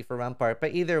last league for Rampart.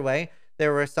 But either way,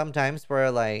 there were some times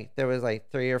where like there was like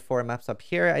 3 or 4 maps up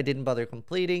here I didn't bother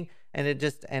completing, and it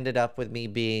just ended up with me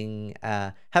being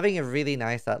having a really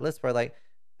nice atlas where like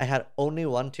I had only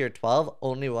 1 tier 12,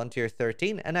 only 1 tier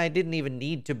 13, and I didn't even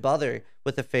need to bother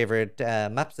with the favorite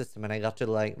map system, and I got to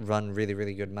like run really,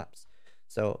 really good maps.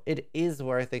 So it is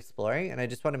worth exploring, and I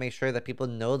just want to make sure that people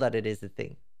know that it is a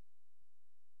thing.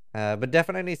 But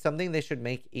definitely something they should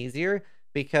make easier,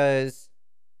 because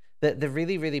the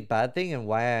really, really bad thing, and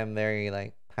why I'm very,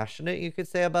 like, passionate, you could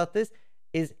say, about this,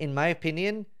 is, in my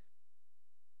opinion,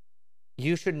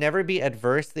 you should never be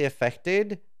adversely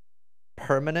affected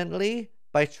permanently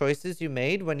by choices you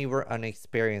made when you were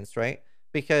unexperienced, right?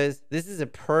 Because this is a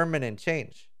permanent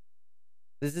change.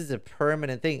 This is a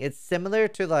permanent thing. It's similar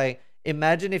to, like,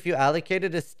 imagine if you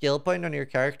allocated a skill point on your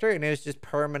character and it was just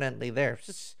permanently there.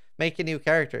 Just make a new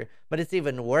character. But it's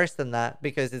even worse than that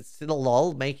because it's still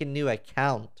lol, make a new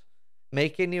account.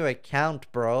 Make a new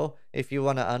account, bro, if you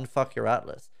want to unfuck your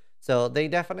atlas. So they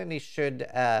definitely should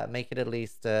make it at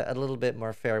least a little bit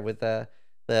more fair with the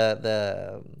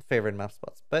favorite map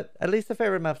spots. But at least the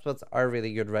favorite map spots are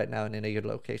really good right now and in a good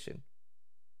location.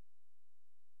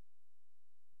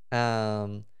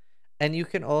 And you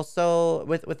can also,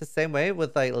 with the same way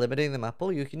with like limiting the map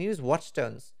pool, you can use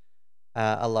watchstones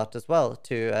a lot as well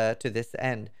to this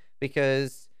end,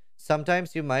 because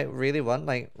sometimes you might really want,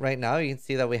 like right now you can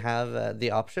see that we have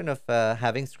the option of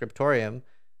having scriptorium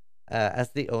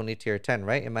as the only tier 10,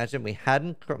 right? Imagine we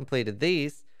hadn't completed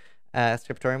these,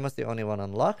 scriptorium was the only one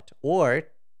unlocked, or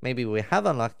maybe we have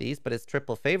unlocked these but it's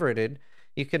triple favorited.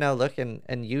 You can now look,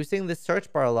 and using the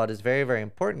search bar a lot is very, very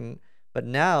important. But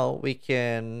now we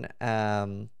can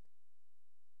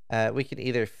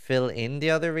either fill in the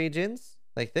other regions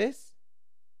like this,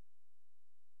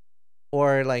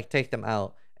 or like take them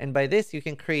out. And by this, you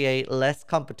can create less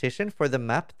competition for the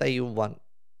map that you want.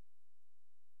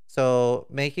 So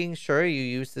making sure you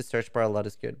use the search bar a lot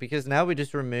is good, because now we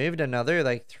just removed another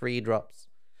like 3 drops.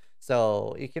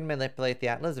 So you can manipulate the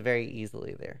atlas very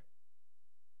easily there.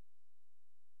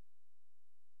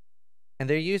 And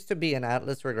there used to be an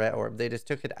Atlas Regret Orb. They just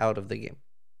took it out of the game.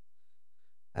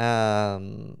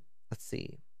 Let's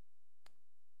see.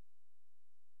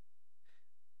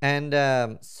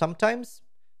 And sometimes,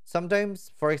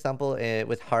 for example,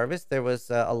 with Harvest, there was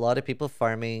a lot of people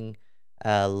farming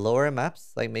lower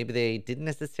maps. Like maybe they didn't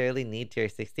necessarily need tier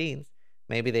 16s.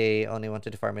 Maybe they only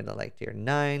wanted to farm it at like tier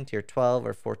 9, tier 12,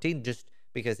 or 14, just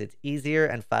because it's easier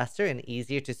and faster and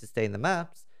easier to sustain the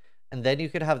maps. And then you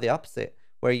could have the opposite,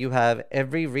 where you have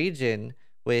every region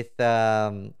with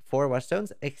 4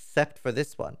 watchstones except for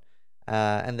this one.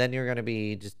 And then you're going to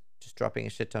be just dropping a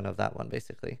shit ton of that one,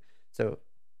 basically. So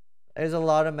there's a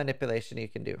lot of manipulation you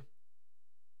can do.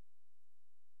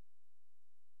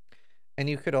 And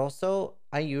you could also,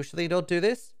 I usually don't do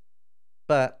this,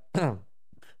 but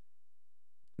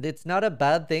it's not a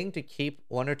bad thing to keep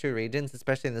 1 or 2 regions,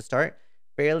 especially in the start,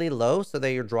 fairly low, so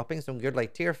that you're dropping some good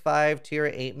like tier 5, tier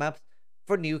 8 maps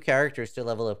for new characters to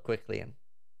level up quickly in.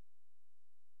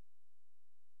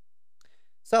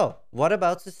 So what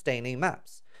about sustaining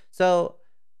maps? So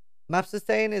map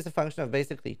sustain is a function of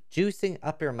basically juicing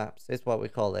up your maps, is what we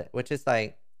call it, which is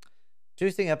like,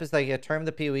 juicing up is like a term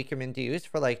the PoE community used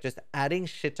for like just adding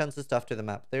shit tons of stuff to the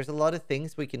map. There's a lot of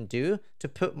things we can do to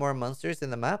put more monsters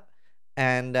in the map,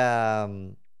 and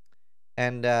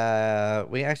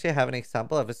we actually have an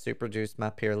example of a super juiced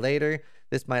map here later.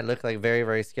 This might look like very,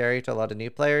 very scary to a lot of new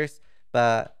players,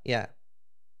 but yeah.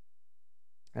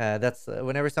 That's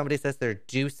whenever somebody says they're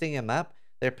juicing a map,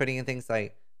 they're putting in things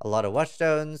like a lot of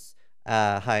watchstones,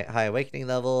 high awakening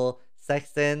level,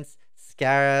 sextants,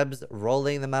 scarabs,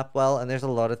 rolling the map well, and there's a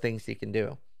lot of things you can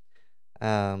do.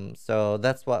 So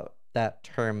that's what that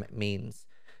term means.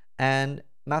 And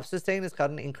map sustain has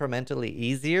gotten incrementally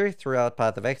easier throughout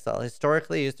Path of Exile.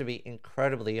 Historically, it used to be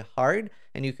incredibly hard,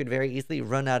 and you could very easily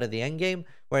run out of the endgame.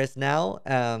 Whereas now,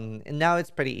 now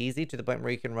it's pretty easy to the point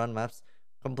where you can run maps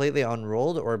completely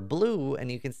unrolled or blue,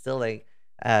 and you can still like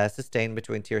sustain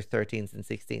between tier 13s and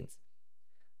 16s.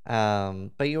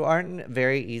 But you aren't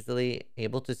very easily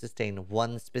able to sustain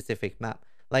one specific map.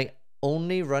 Like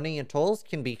only running atolls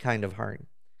can be kind of hard.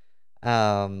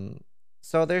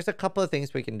 So there's a couple of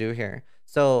things we can do here.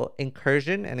 So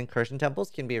incursion and incursion temples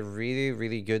can be a really,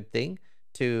 really good thing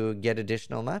to get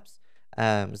additional maps.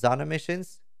 Zana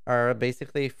missions are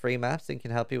basically free maps and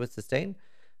can help you with sustain.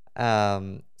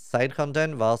 Side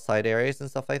content, while side areas and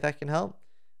stuff like that can help.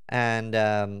 And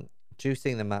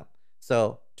juicing the map.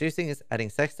 So juicing is adding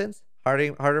sextants,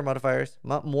 harder modifiers,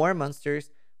 more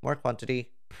monsters, more quantity,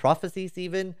 prophecies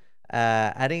even,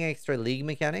 adding extra league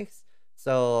mechanics.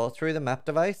 So through the map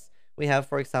device, we have,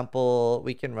 for example,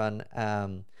 we can run,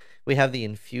 we have the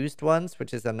infused ones,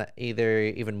 which is an either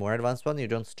even more advanced one. You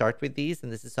don't start with these,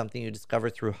 and this is something you discover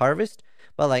through harvest,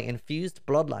 but like infused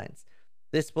bloodlines.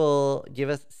 This will give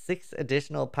us 6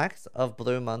 additional packs of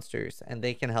blue monsters, and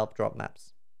they can help drop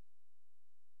maps.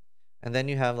 And then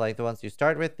you have like the ones you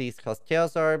start with. These cost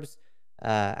chaos orbs,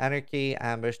 anarchy,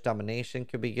 ambush, domination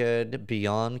could be good,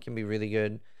 beyond can be really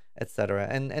good, etc.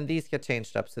 And these get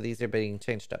changed up, so these are being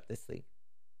changed up this league.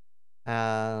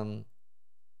 But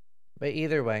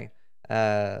either way,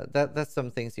 that's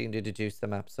some things you can do to juice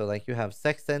them up. So like you have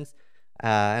sextants,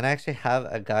 And I actually have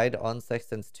a guide on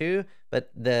Sextants too.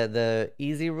 But the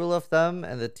easy rule of thumb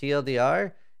and the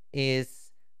TLDR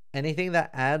is anything that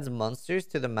adds monsters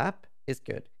to the map is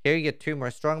good. Here you get 2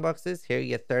 more strong boxes. Here you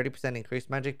get 30% increased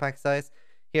magic pack size.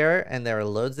 Here, and there are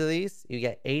loads of these, you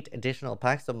get 8 additional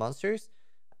packs of monsters.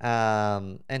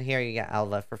 And here you get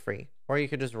Alva for free. Or you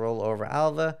could just roll over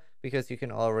Alva because you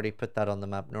can already put that on the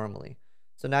map normally.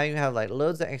 So now you have like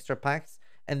loads of extra packs.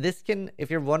 And this can, if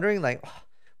you're wondering, like, "Oh,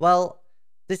 well,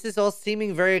 this is all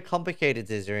seeming very complicated,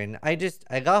 Zizaran.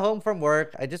 I got home from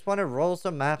work. I just want to roll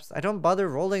some maps. I don't bother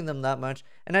rolling them that much.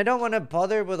 And I don't want to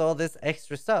bother with all this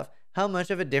extra stuff. How much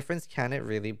of a difference can it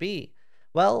really be?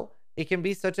 Well, it can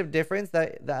be such a difference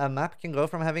that a map can go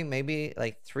from having maybe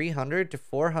like 300 to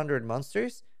 400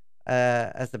 monsters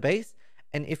as the base.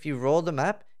 And if you roll the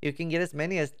map, you can get as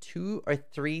many as 2 or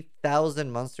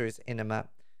 3,000 monsters in a map,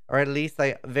 or at least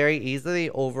like very easily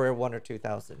over 1 or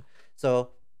 2,000.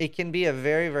 So it can be a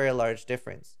very, very large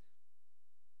difference.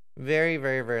 Very,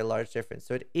 very, very large difference.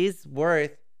 So it is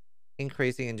worth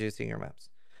increasing and juicing your maps.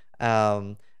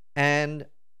 And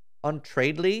on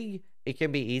Trade League, it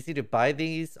can be easy to buy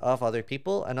these off other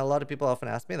people. And a lot of people often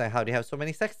ask me, like, how do you have so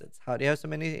many Sextants? How do you have so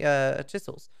many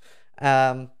chisels?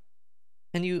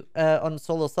 And you on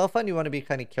solo self-fund, you want to be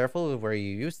kind of careful with where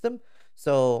you use them.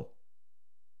 So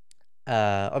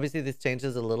obviously this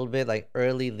changes a little bit. Like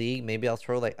early league, maybe I'll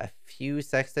throw like a few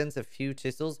Sextants, a few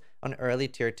chisels on early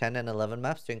tier 10 and 11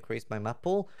 maps to increase my map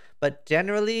pool. But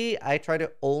generally, I try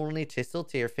to only chisel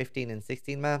tier 15 and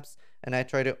 16 maps, and I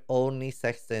try to only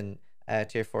Sextant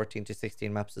tier 14 to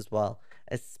 16 maps as well,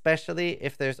 especially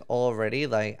if there's already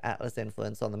like Atlas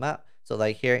influence on the map. So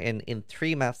like here in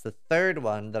 3 maps, the third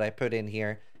one that I put in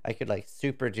here, I could like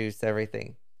super juice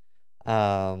everything.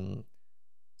 So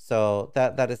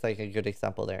that is like a good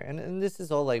example there. And this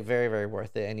is all like very, very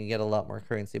worth it, and you get a lot more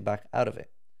currency back out of it.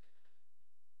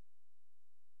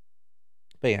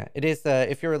 But yeah, it is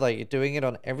if you're like doing it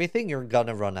on everything, you're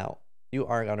gonna run out. You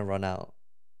are gonna run out.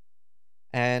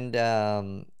 And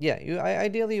yeah,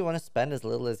 ideally you want to spend as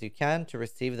little as you can to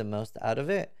receive the most out of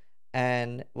it.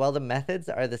 And while the methods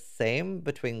are the same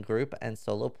between group and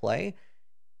solo play,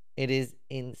 it is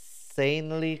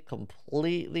insanely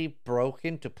completely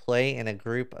broken to play in a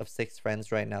group of 6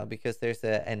 friends right now, because there's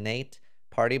an innate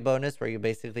party bonus where you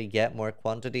basically get more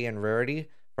quantity and rarity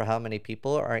for how many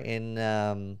people are in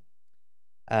the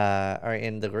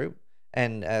group.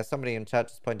 And somebody in chat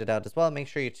just pointed out as well, make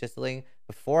sure you're chiseling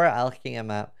before alching a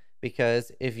map,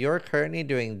 because if you're currently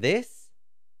doing this,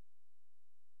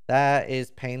 that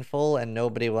is painful and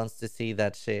nobody wants to see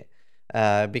that shit.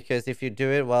 Because if you do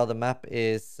it while the map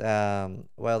is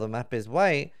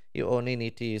white, you only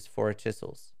need to use 4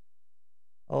 chisels.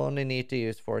 Only need to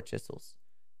use 4 chisels.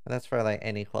 And that's for like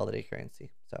any quality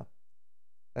currency. So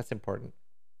that's important.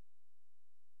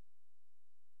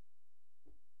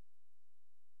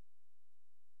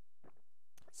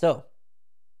 So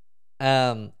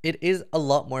it is a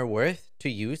lot more worth to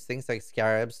use things like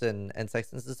scarabs and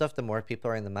sextants and stuff the more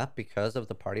people are in the map, because of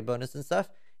the party bonus and stuff.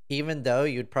 Even though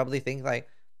you'd probably think like,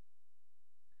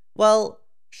 well,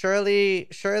 surely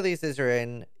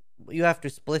Zizaran, you have to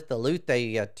split the loot that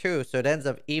you get too, so it ends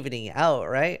up evening out,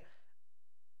 right?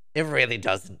 It really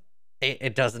doesn't.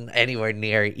 It doesn't anywhere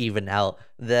near even out.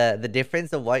 The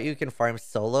difference of what you can farm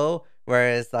solo,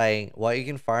 whereas like what you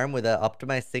can farm with an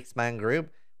optimized 6-man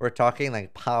group, we're talking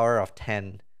like power of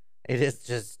 10. It is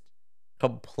just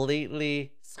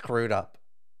completely screwed up.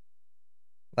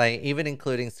 Like even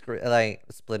including like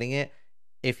splitting it,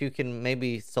 if you can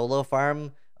maybe solo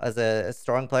farm as a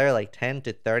strong player like 10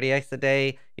 to 30x a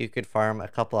day, you could farm a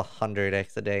couple of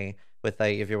 100x a day with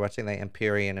like if you're watching like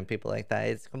Empyrean and people like that.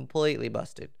 It's completely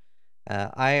busted.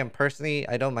 I am personally,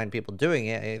 I don't mind people doing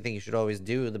it. I think you should always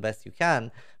do the best you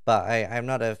can, but I'm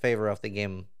not a favor of the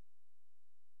game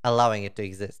allowing it to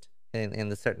exist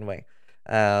in a certain way.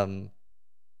 Not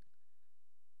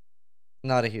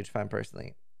a huge fan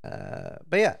personally.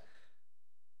 But yeah.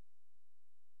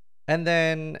 And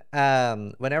then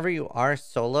whenever you are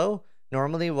solo,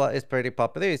 normally what is pretty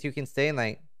popular is you can stay in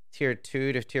like tier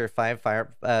 2 to tier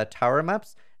 5 tower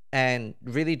maps and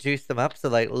really juice them up. So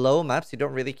like low maps, you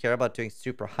don't really care about doing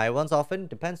super high ones often.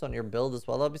 Depends on your build as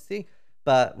well, obviously.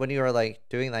 But when you are like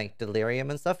doing like delirium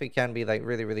and stuff, it can be like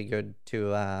really, really good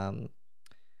to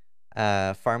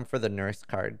farm for the nurse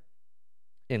card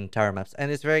in tower maps.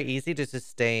 And it's very easy to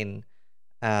sustain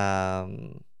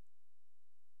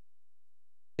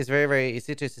it's very, very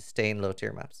easy to sustain low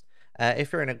tier maps.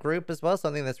 If you're in a group as well,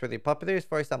 something that's really popular is,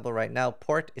 for example, right now,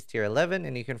 Port is tier 11,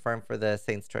 and you can farm for the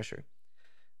Saint's Treasure.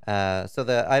 So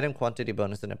the item quantity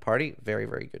bonus in a party, very,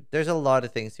 very good. There's a lot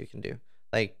of things you can do.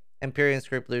 Like, Empyrean's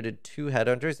group looted 2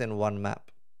 headhunters in 1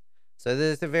 map. So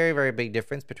there's a very, very big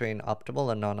difference between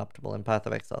optimal and non-optimal in Path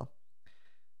of Exile.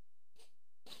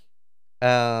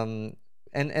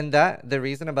 And that the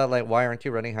reason about like why aren't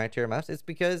you running high tier maps is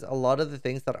because a lot of the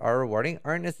things that are rewarding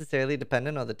aren't necessarily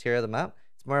dependent on the tier of the map.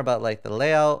 It's more about like the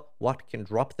layout, what can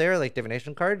drop there, like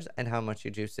divination cards, and how much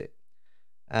you juice it.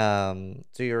 So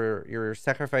you're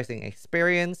sacrificing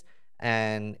experience,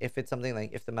 and if it's something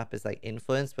like if the map is like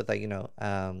influenced with like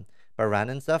Baran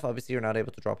and stuff, obviously you're not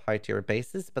able to drop high tier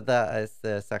bases, but that is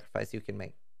the sacrifice you can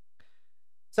make.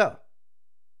 So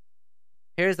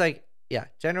here's like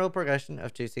general progression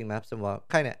of choosing maps and what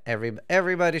kind of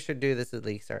everybody should do this at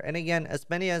least. And again, as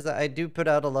many as I do put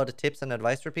out a lot of tips and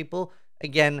advice for people,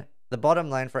 again, the bottom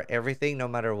line for everything, no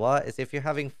matter what, is if you're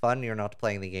having fun, you're not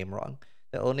playing the game wrong.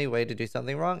 The only way to do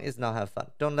something wrong is not have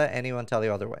fun. Don't let anyone tell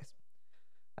you otherwise.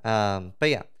 But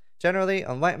yeah, generally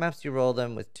on white maps, you roll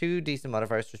them with 2 decent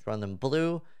modifiers. Just run them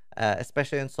blue,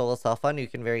 especially in solo self-fun. You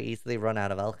can very easily run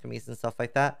out of alchemies and stuff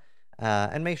like that.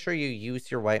 And make sure you use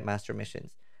your white master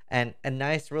missions. And a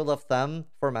nice rule of thumb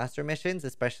for master missions,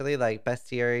 especially like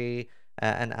bestiary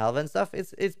and alva and stuff,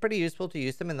 it's pretty useful to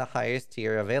use them in the highest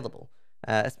tier available.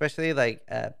 Especially like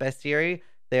bestiary,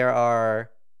 there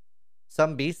are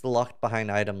some beasts locked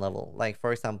behind item level. Like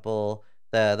for example,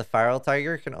 the feral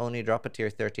tiger can only drop at tier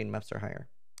 13 maps or higher.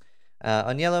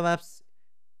 On yellow maps,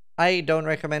 I don't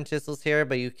recommend chisels here,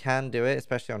 but you can do it,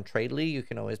 especially on Tradely. You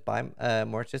can always buy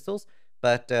more chisels.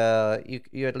 But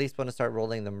you at least want to start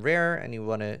rolling them rare, and you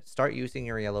want to start using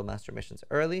your yellow master missions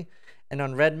early. And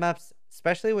on red maps,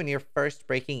 especially when you're first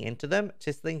breaking into them,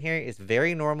 chiseling here is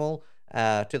very normal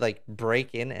to like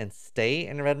break in and stay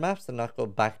in red maps and not go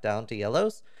back down to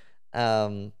yellows,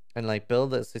 and like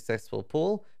build a successful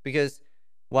pool. Because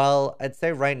while I'd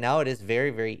say right now it is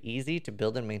very, very easy to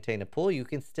build and maintain a pool, you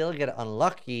can still get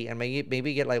unlucky and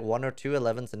maybe get like 1 or 2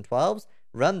 11s and 12s,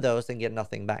 run those and get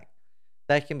nothing back.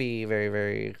 That can be very,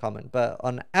 very common. But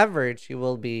on average, you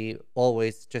will be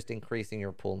always just increasing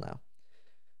your pool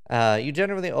now. You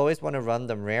generally always want to run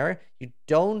them rare. You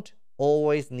don't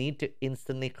always need to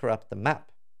instantly corrupt the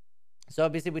map. So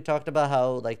obviously we talked about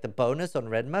how like the bonus on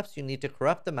red maps, you need to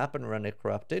corrupt the map and run it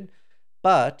corrupted.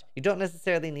 But you don't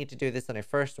necessarily need to do this on a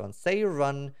first one. Say you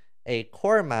run a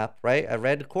core map, right? A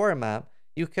red core map.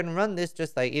 You can run this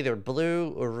just like either blue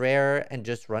or rare and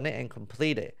just run it and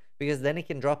complete it. Because then it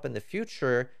can drop in the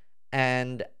future,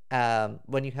 and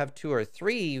when you have 2 or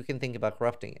 3, you can think about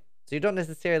corrupting it. So you don't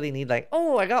necessarily need like,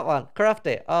 oh, I got one, corrupt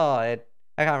it. Oh, I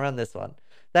can't run this one.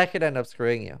 That could end up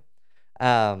screwing you.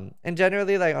 And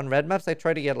generally, like on red maps, I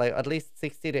try to get like at least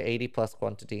 60 to 80 plus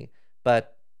quantity.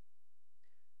 But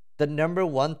the number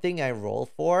one thing I roll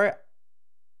for,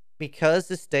 because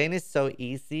sustain is so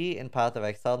easy in Path of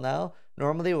Exile now,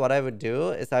 normally what I would do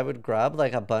is I would grab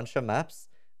like a bunch of maps.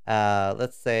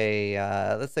 Let's say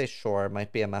Shore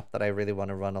might be a map that I really want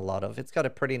to run a lot of. It's got a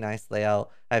pretty nice layout.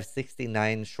 I have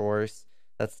 69 shores.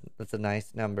 That's a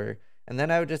nice number. And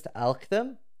then I would just alch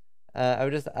them. I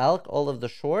would just alch all of the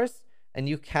shores, and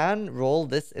you can roll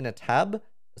this in a tab,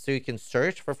 so you can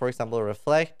search for example,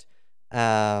 reflect.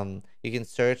 You can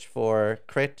search for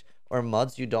crit or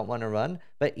mods you don't want to run.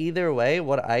 But either way,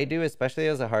 what I do, especially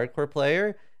as a hardcore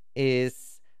player, is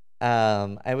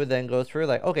I would then go through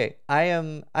like, okay,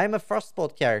 I'm a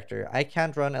frostbolt character. I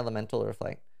can't run elemental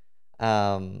reflect.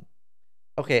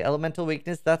 Okay, elemental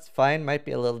weakness, that's fine. Might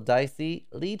be a little dicey.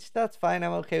 Leech, that's fine.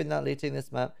 I'm okay with not leeching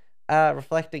this map.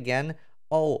 Reflect again.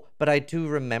 Oh, but I do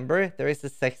remember there is a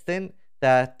sextant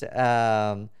that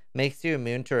makes you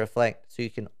immune to reflect, so you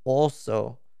can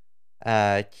also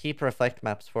keep reflect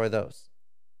maps for those.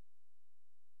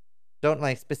 Don't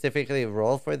like specifically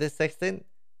roll for this sextant.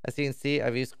 As you can see,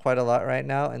 I've used quite a lot right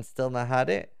now and still not had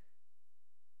it.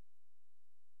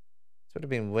 This would have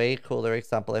been way cooler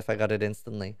example if I got it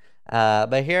instantly.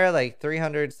 But here, like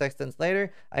 300 sextants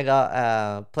later, I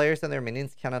got players and their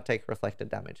minions cannot take reflected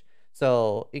damage.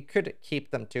 So it could keep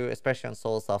them too, especially on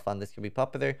solo self-fun. This could be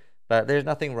popular, but there's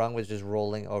nothing wrong with just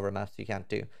rolling over maps you can't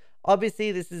do.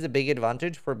 Obviously, this is a big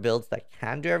advantage for builds that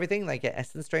can do everything, like an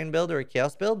Essence Drain build or a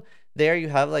Chaos build. There you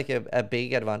have like a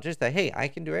big advantage that, hey, I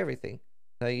can do everything.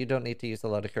 So you don't need to use a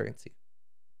lot of currency.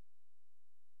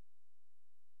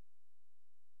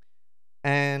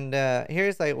 And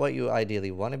here's like what you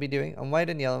ideally want to be doing. On white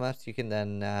and yellow maps, you can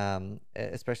then,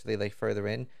 especially like further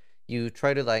in, you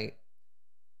try to like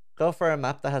go for a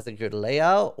map that has a good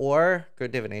layout or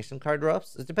good divination card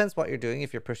drops. It depends what you're doing.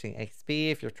 If you're pushing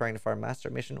XP, if you're trying to farm master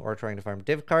mission or trying to farm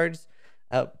div cards.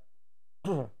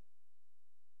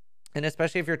 And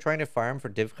especially if you're trying to farm for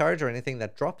div cards or anything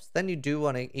that drops, then you do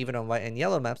want to, even on white and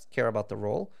yellow maps, care about the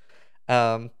roll.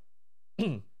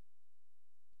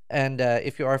 And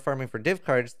if you are farming for div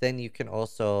cards, then you can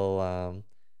also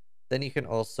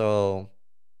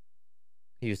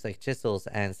use like chisels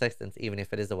and sextants, even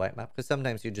if it is a white map, because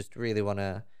sometimes you just really want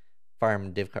to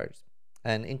farm div cards,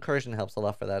 and incursion helps a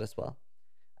lot for that as well.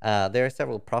 There are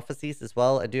several prophecies as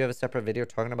well. I do have a separate video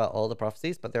talking about all the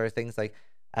prophecies, but there are things like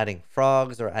adding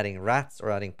frogs or adding rats or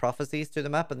adding prophecies to the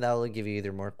map, and that will give you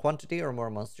either more quantity or more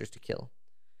monsters to kill.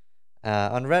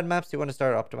 On red maps, you want to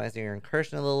start optimizing your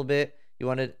incursion a little bit. You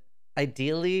want to,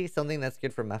 ideally, something that's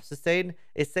good for map sustain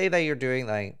is, say that you're doing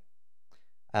like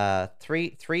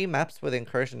three maps with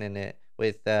incursion in it,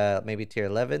 with maybe tier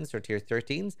 11s or tier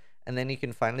 13s, and then you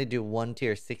can finally do one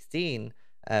tier 16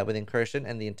 with incursion,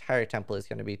 and the entire temple is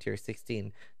going to be tier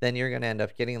 16. Then you're going to end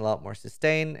up getting a lot more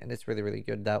sustain, and it's really, really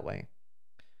good that way.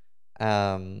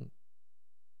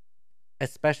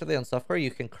 Especially on software, you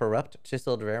can corrupt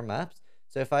chiseled rare maps.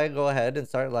 So if I go ahead and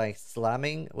start like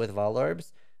slamming with Vol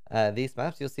Orbs, these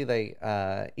maps, you'll see like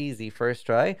easy first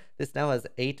try. This now has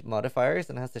 8 modifiers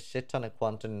and has a shit ton of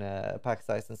quantum pack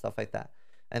size and stuff like that.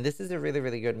 And this is a really,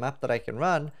 really good map that I can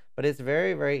run, but it's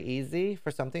very, very easy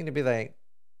for something to be like,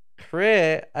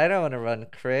 crit, I don't want to run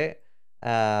crit,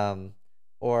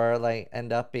 or like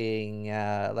end up being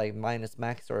like minus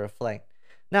max or a flank.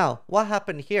 Now, what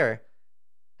happened here?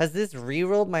 Has this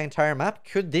rerolled my entire map?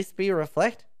 Could this be a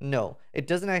reflect? No, it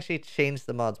doesn't actually change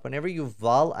the mods. Whenever you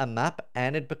vol a map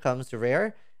and it becomes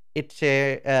rare, it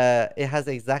has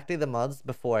exactly the mods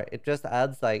before. It just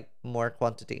adds like more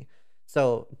quantity.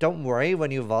 So don't worry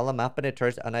when you vol a map and it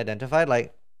turns unidentified.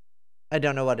 Like, I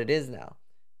don't know what it is now.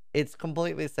 It's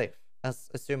completely safe,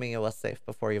 assuming it was safe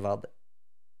before you volved it.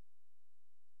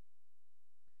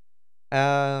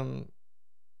 And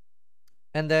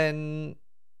then,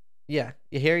 yeah,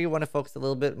 here you want to focus a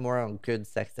little bit more on good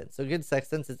sextants. So good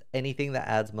sextants is anything that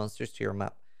adds monsters to your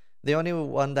map. The only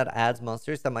one that adds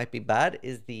monsters that might be bad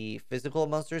is the physical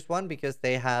monsters one, because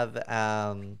they have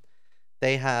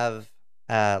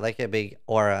like a big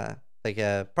aura, like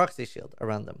a proxy shield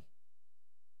around them.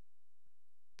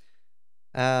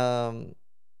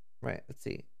 Right, let's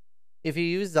see. If you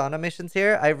use Zana missions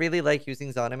here, I really like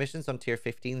using Zana missions on tier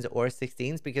 15s or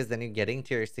 16s, because then you're getting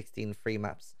tier 16 free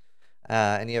maps.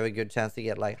 And you have a good chance to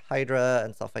get like Hydra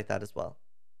and stuff like that as well.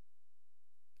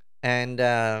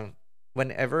 And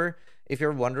whenever, if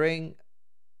you're wondering,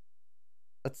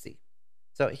 let's see.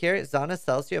 So here, Zana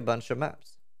sells you a bunch of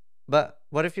maps. But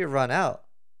what if you run out?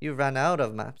 You run out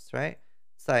of maps, right?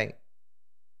 It's like,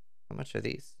 how much are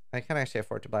these? I can't actually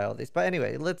afford to buy all these. But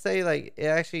anyway, let's say like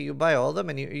actually you buy all of them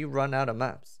and you run out of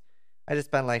maps. I just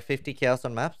spent like 50 chaos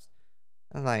on maps.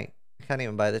 I'm like, I can't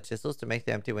even buy the chisels to make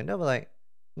the empty window. But like,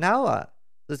 now what?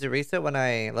 Does it reset when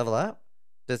I level up?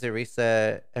 Does it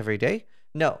reset every day?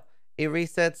 No, it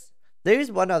resets.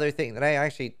 There's one other thing that I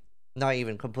actually not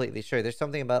even completely sure. There's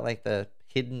something about like the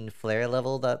hidden flare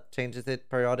level that changes it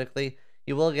periodically.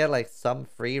 You will get like some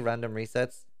free random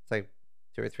resets. It's like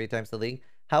 2 or 3 times the league.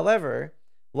 However,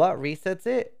 what resets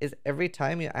it is every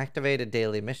time you activate a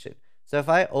daily mission. So if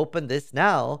I open this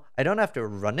now, I don't have to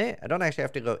run it. I don't actually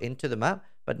have to go into the map.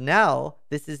 But now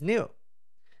this is new.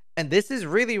 And this is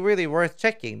really, really worth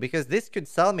checking, because this could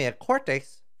sell me a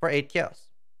Cortex for 8 chaos.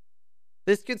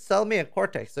 This could sell me a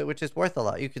Cortex, which is worth a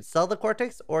lot. You could sell the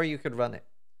Cortex or you could run it.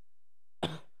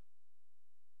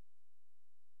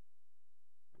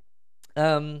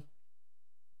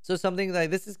 So something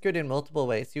like this is good in multiple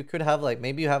ways. You could have like,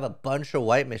 maybe you have a bunch of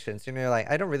white missions and you're like,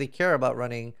 I don't really care about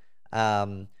running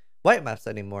white maps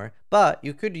anymore, but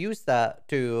you could use that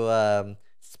to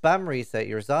spam reset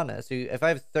your Zana. So if I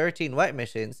have 13 white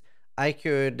missions, I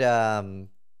could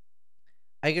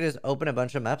just open a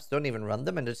bunch of maps, don't even run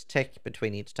them, and just check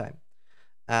between each time.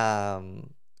 And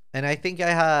I think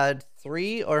I had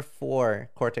 3 or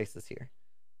 4 Cortexes here.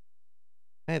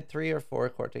 I had 3 or 4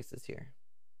 Cortexes here.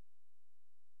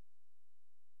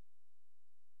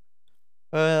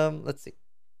 Let's see.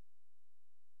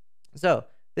 So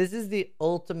this is the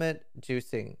ultimate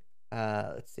juicing.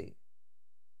 Let's see.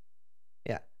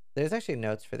 Yeah, there's actually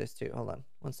notes for this too. Hold on,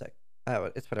 one sec.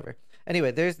 Oh, it's whatever.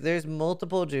 Anyway, there's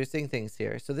multiple juicing things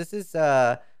here. So this is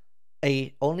a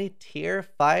only tier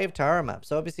 5 tower map.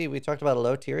 So obviously we talked about a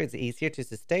low tier. It's easier to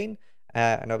sustain,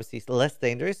 and obviously less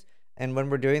dangerous. And when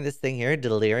we're doing this thing here,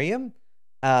 Delirium,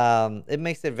 it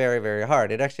makes it very, very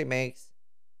hard. It actually makes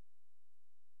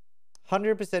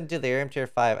 100% Delirium tier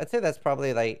 5. I'd say that's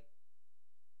probably like,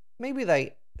 maybe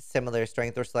like similar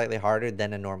strength or slightly harder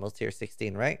than a normal tier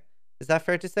 16, right? Is that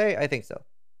fair to say? I think so.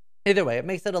 Either way, it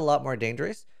makes it a lot more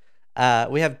dangerous.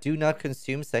 We have do not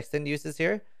consume sextant uses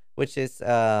here, which is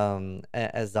a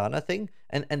Zana thing.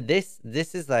 And this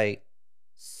is like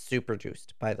super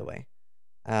juiced, by the way.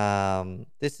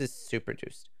 This is super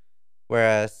juiced.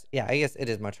 Whereas, yeah, I guess it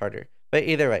is much harder. But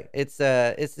either way, it's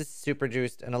this super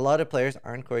juiced, and a lot of players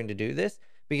aren't going to do this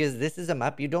because this is a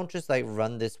map you don't just like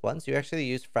run this once. You actually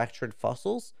use fractured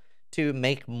fossils to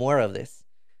make more of this.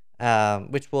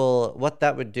 Which will what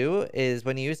that would do is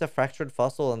when you use a fractured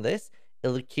fossil on this,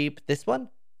 it'll keep this one.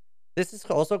 This is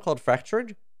also called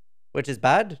fractured, which is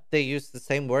bad. They use the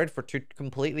same word for two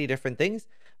completely different things.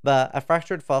 But a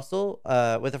fractured fossil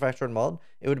with a fractured mod,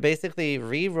 it would basically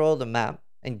re-roll the map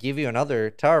and give you another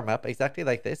tower map exactly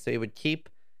like this. So it would keep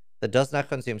the does not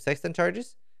consume sextant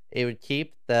charges. It would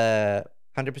keep the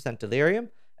 100% delirium,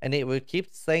 and it would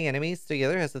keep slaying enemies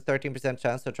together. Has a 13%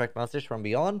 chance to attract monsters from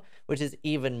beyond, which is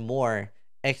even more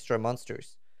extra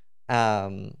monsters.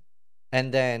 And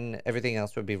then everything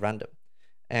else would be random.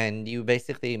 And you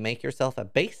basically make yourself a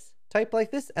base type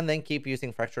like this, and then keep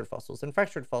using fractured fossils. And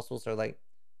fractured fossils are like,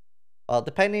 well,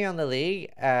 depending on the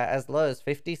league, as low as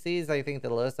 50 Cs, I think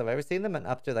the lowest I've ever seen them, and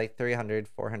up to like 300,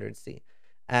 400 C.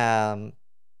 And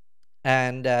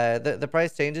the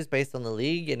price changes based on the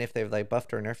league and if they've like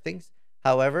buffed or nerfed things.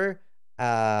 However,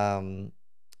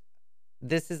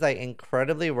 this is like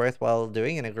incredibly worthwhile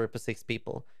doing in a group of 6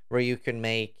 people, where you can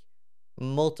make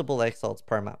multiple exalts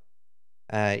per map,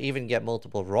 even get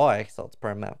multiple raw exalts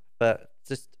per map, but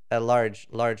just a large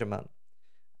amount.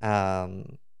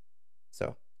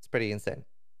 So it's pretty insane.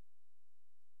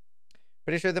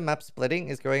 Pretty sure the map splitting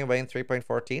is going away in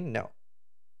 3.14. No,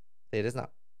 it is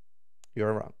not.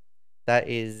 You're wrong. That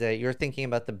is you're thinking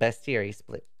about the bestiary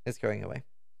split is going away.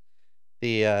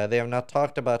 They have not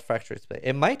talked about fractured split.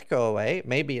 It might go away,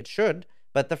 maybe it should,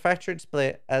 but the fractured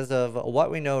split, as of what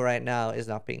we know right now, is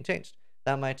not being changed.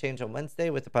 That might change on Wednesday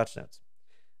with the patch notes.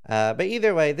 But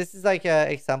either way, this is like an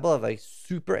example of like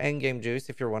super endgame juice.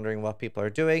 If you're wondering what people are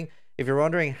doing, if you're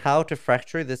wondering how to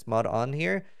fracture this mod on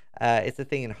here, it's a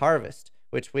thing in Harvest,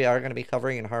 which we are going to be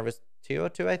covering in Harvest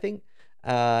 202, I think.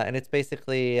 And it's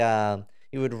basically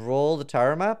you would roll the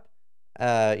tower map.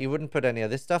 You wouldn't put any of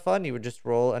this stuff on. You would just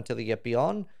roll until you get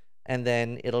beyond, and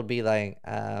then it'll be like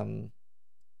you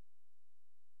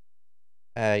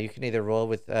can either roll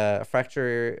with a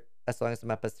fracture as long as the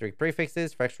map has 3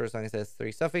 prefixes, fracture as long as it has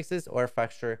 3 suffixes, or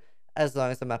fracture as long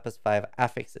as the map has 5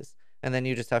 affixes. And then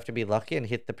you just have to be lucky and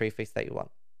hit the prefix that you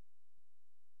want.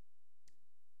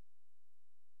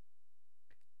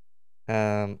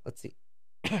 Let's see.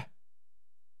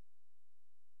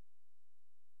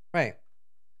 Right.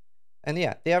 And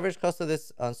yeah, the average cost of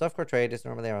this on softcore trade is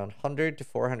normally around 100 to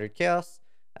 400 chaos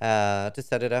to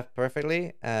set it up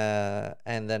perfectly,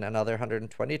 and then another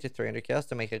 120 to 300 chaos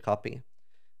to make a copy.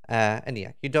 And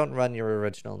yeah, you don't run your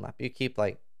original map. You keep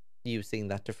like using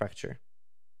that to fracture.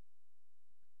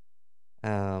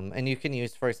 And you can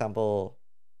use, for example,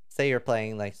 say you're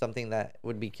playing like something that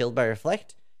would be killed by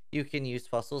reflect. You can use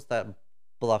fossils that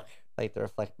block like the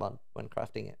reflect mod when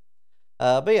crafting it.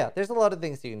 But yeah, there's a lot of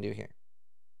things you can do here.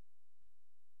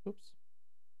 Oops.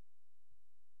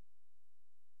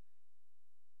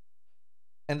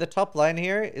 And the top line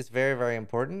here is very, very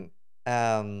important.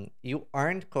 You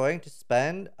aren't going to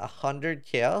spend 100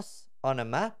 chaos on a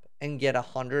map and get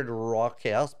 100 raw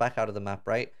chaos back out of the map,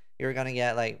 right? You're gonna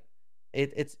get like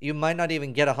it's you might not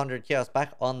even get 100 chaos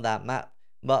back on that map,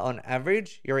 but on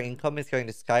average, your income is going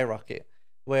to skyrocket.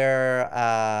 Where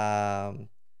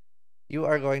you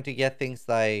are going to get things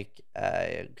like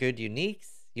good uniques.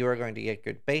 You are going to get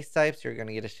good base types. You're going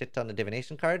to get a shit ton of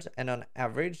divination cards, and on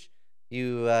average,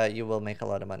 you will make a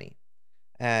lot of money.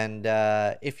 And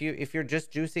if you're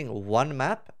just juicing one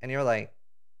map and you're like,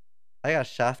 I got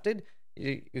shafted,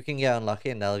 you can get unlucky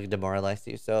and that'll demoralize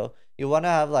you. So you want to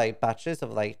have like batches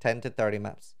of like 10 to 30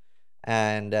 maps.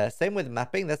 And same with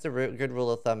mapping. That's a good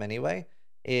rule of thumb anyway.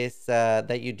 Is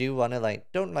that you do want to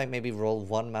like don't like maybe roll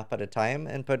one map at a time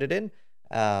and put it in.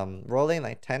 Rolling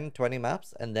like 10, 20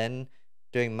 maps and then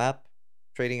doing map,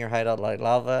 trading your hideout like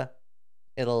lava,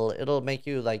 it'll make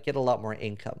you like get a lot more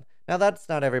income. Now that's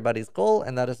not everybody's goal,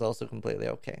 and that is also completely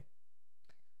okay.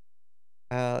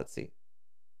 Let's see.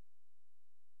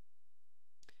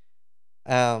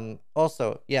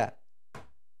 Also, yeah.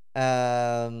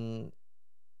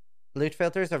 Loot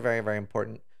filters are very, very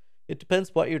important. It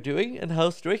depends what you're doing and how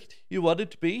strict you want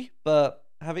it to be, but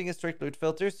having a strict loot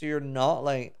filter so you're not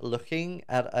like looking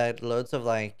at loads of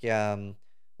like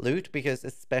loot, because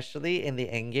especially in the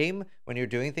end game when you're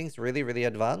doing things really, really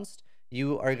advanced,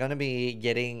 you are going to be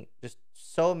getting just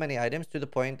so many items to the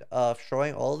point of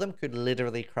showing all of them could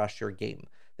literally crush your game.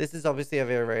 This is obviously a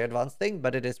very, very advanced thing,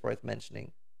 but it is worth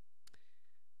mentioning.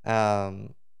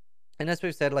 And as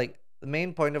we've said, like the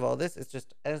main point of all this is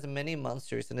just as many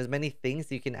monsters and as many things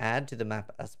you can add to the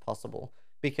map as possible,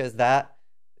 because that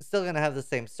still going to have the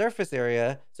same surface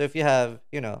area. So if you have,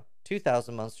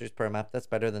 2,000 monsters per map, that's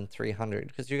better than 300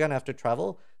 because you're going to have to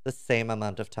travel the same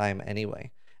amount of time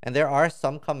anyway. And there are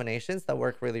some combinations that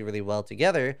work really, really well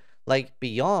together, like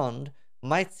Beyond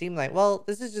might seem like, well,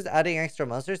 this is just adding extra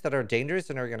monsters that are dangerous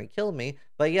and are going to kill me.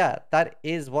 But yeah, that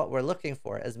is what we're looking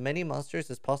for, as many monsters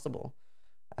as possible.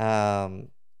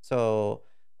 So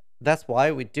that's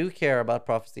why we do care about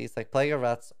prophecies like Plague of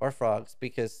Rats or Frogs,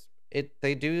 because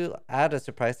they do add a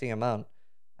surprising amount.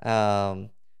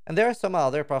 And there are some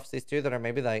other prophecies too that are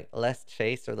maybe like less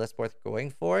chased or less worth going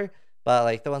for, but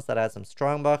like the ones that add some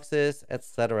strong boxes,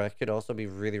 etc., could also be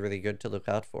really, really good to look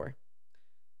out for.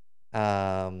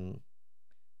 And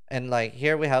like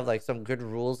here we have like some good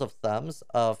rules of thumbs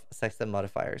of sextant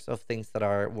modifiers, of things that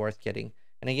are worth getting.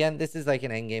 And again, this is like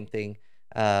an endgame thing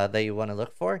that you want to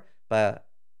look for, but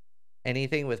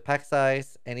anything with pack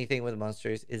size, anything with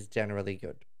monsters is generally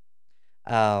good.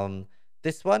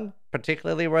 This one,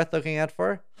 particularly worth looking out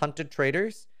for, Hunted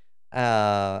Traders,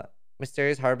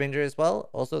 Mysterious Harbinger as well.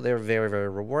 Also, they're very, very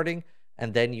rewarding.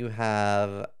 And then you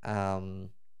have a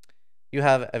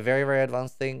very, very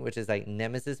advanced thing, which is like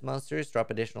Nemesis monsters drop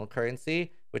additional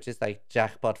currency, which is like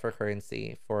jackpot for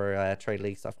currency for Trade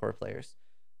League software players.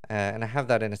 And I have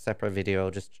that in a separate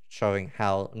video just showing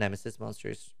how Nemesis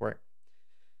monsters work.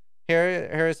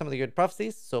 Here are some of the good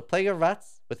prophecies. So Plague of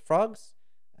Rats with Frogs.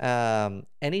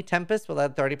 Any Tempest will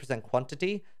add 30%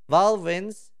 quantity. Valve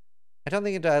wins. I don't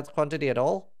think it adds quantity at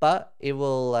all, but it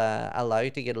will allow you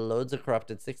to get loads of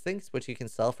corrupted Sextants, which you can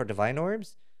sell for Divine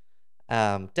Orbs.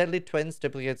 Deadly Twins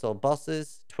duplicates all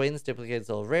bosses. Twins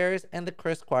duplicates all rares. And the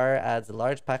Cursed Choir adds a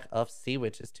large pack of Sea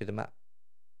Witches to the map.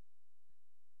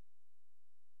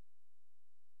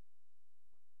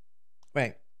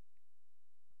 Right.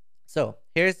 So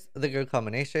here's the good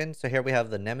combination. So here we have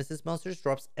the Nemesis monsters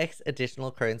drops X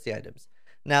additional currency items.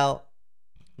 Now,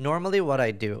 normally what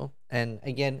I do, and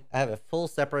again, I have a full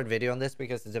separate video on this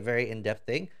because it's a very in-depth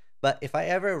thing, but if I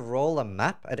ever roll a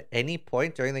map at any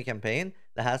point during the campaign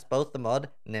that has both the mod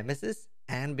Nemesis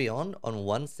and Beyond on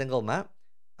one single map,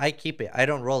 I keep it. I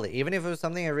don't roll it. Even if it was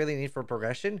something I really need for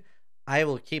progression, I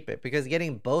will keep it, because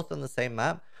getting both on the same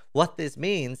map, what this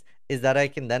means is that I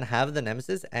can then have the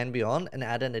Nemesis and Beyond and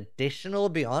add an additional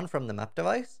Beyond from the map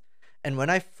device. And when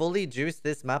I fully juice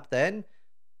this map, then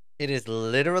it is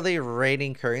literally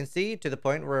raining currency to the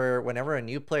point where whenever a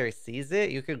new player sees it,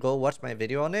 you could go watch my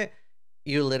video on it,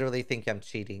 you literally think I'm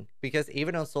cheating. Because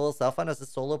even on solo self-found as a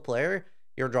solo player,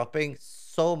 you're dropping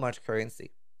so much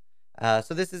currency.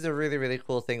 So this is a really, really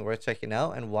cool thing worth checking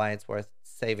out, and why it's worth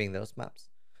saving those maps.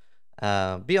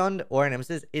 Beyond or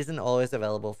Nemesis isn't always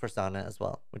available for Sana as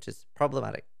well, which is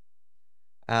problematic.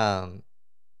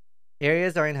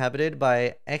 Areas are inhabited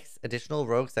by X additional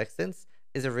rogue sextants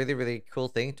is a really, really cool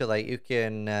thing to like. You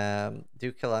can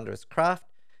do Calandra's Craft,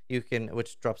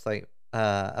 which drops like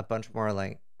a bunch more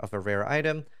like of a rare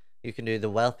item. You can do the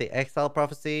Wealthy Exile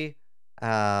Prophecy,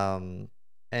 and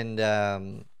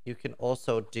you can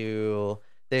also do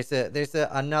there's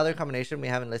another combination we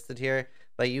haven't listed here,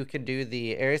 but you can do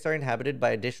the areas are inhabited by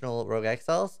additional rogue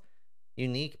exiles.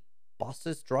 Unique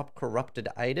bosses drop corrupted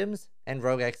items, and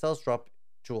rogue exiles drop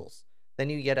jewels. Then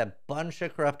you get a bunch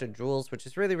of corrupted jewels, which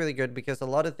is really, really good, because a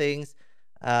lot of things,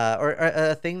 or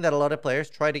a thing that a lot of players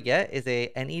try to get is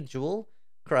any jewel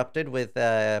corrupted with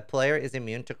player is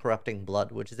immune to corrupting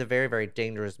blood, which is a very, very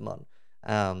dangerous mod.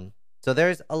 So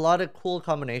there's a lot of cool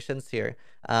combinations here.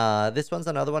 This one's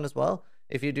another one as well.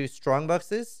 If you do strong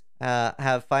boxes,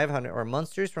 have 500, or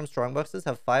monsters from strong boxes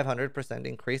have 500%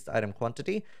 increased item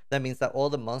quantity. That means that all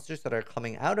the monsters that are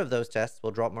coming out of those chests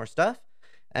will drop more stuff.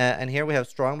 And here we have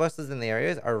strong boxes in the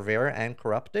areas are rare and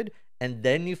corrupted. And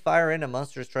then you fire in a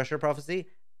monster's treasure prophecy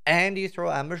and you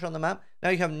throw ambush on the map. Now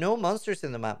you have no monsters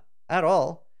in the map at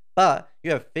all, but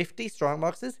you have 50 strong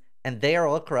boxes and they are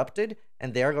all corrupted,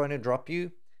 and they are going to drop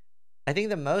you. I think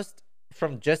the most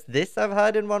from just this I've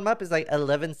had in one map is like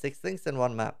 11 Sextants in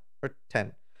one map, or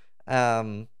 10.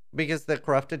 Because the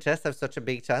corrupted chests have such a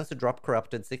big chance to drop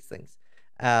corrupted Sextants.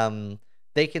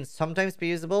 They can sometimes be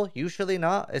usable, usually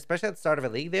not, especially at the start of a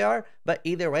league they are, but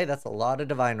either way, that's a lot of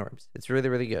Divine Orbs. It's really,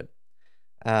 really good.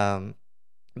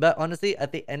 But honestly,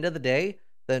 at the end of the day,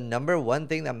 the number one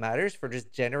thing that matters for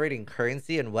just generating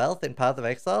currency and wealth in Path of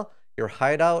Exile, your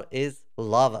hideout is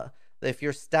lava. If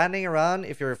you're standing around,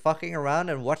 if you're fucking around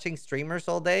and watching streamers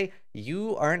all day,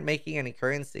 you aren't making any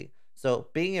currency. So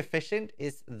being efficient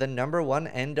is the number one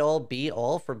end-all,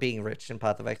 be-all for being rich in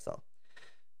Path of Exile.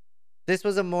 This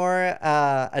was a more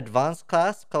advanced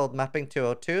class called Mapping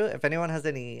 202. If anyone has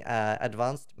any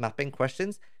advanced mapping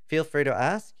questions, feel free to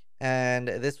ask. And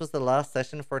this was the last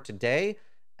session for today.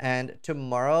 And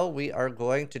tomorrow we are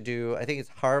going to do, I think it's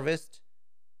Harvest.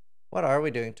 What are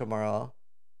we doing tomorrow?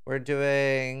 We're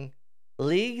doing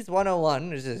Leagues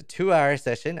 101, which is a 2-hour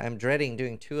session. I'm dreading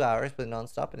doing 2 hours, but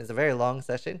nonstop, and it's a very long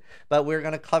session. But we're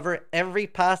going to cover every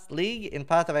past league in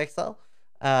Path of Exile.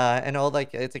 And all,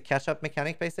 like, it's a catch-up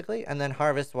mechanic, basically. And then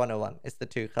Harvest 101 is the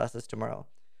 2 classes tomorrow.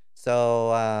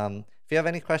 So if you have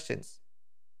any questions,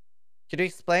 could you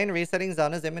explain resetting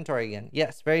Zana's inventory again?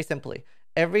 Yes, very simply.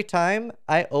 Every time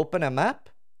I open a map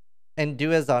and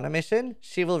do a Zana mission,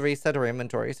 she will reset her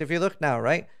inventory. So if you look now,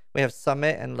 right, we have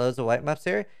Summit and loads of white maps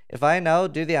here. If I now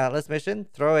do the Atlas mission,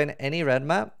 throw in any red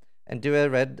map, and do a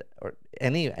red, or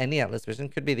any Atlas mission,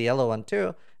 could be the yellow one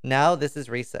too, now this is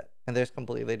reset, and there's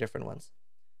completely different ones.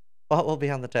 What will be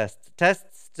on the tests?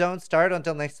 Tests don't start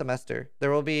until next semester.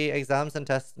 There will be exams and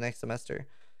tests next semester.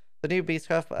 The new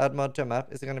Beastcraft add mod to a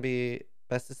map, is it going to be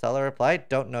best to sell or apply?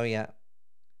 Don't know yet.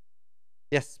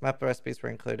 Yes, map recipes were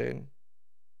included. In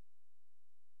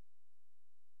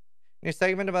your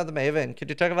segment about the Maven, could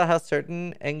you talk about how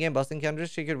certain endgame boss encounters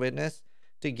she could witness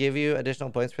to give you additional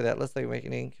points for the Atlas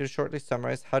Awakening? Could you shortly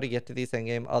summarize how to get to these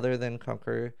endgame other than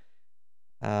conquer?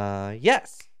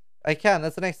 Yes, I can.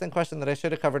 That's an excellent question that I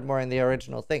should have covered more in the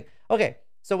original thing. Okay,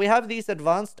 so we have these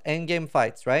advanced endgame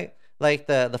fights, right? Like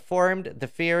the formed, the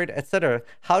feared, etc.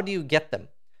 How do you get them?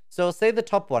 So say the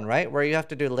top one, right? Where you have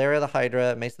to do Lyra the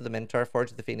Hydra, Mace of the Minotaur,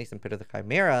 Forge of the Phoenix, and Pit of the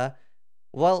Chimera.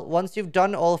 Well, once you've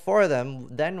done all 4 of them,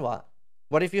 then what?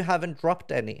 What if you haven't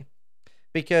dropped any?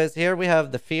 Because here we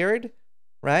have the feared,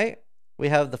 right? We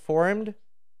have the formed,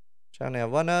 which I only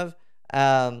have one of.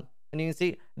 And you can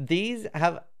see these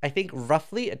have, I think,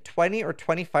 roughly a 20 or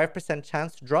 25%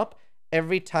 chance to drop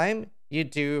every time you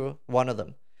do one of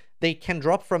them. They can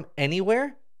drop from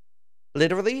anywhere.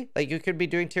 Literally, like you could be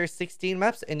doing tier 16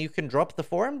 maps and you can drop the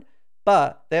formed,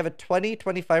 but they have a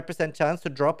 20-25% chance to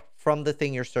drop from the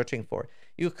thing you're searching for.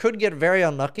 You could get very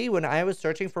unlucky. When I was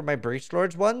searching for my Breach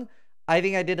Lords one, I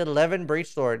think I did 11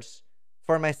 Breach Lords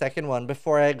for my second one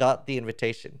before I got the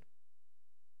invitation.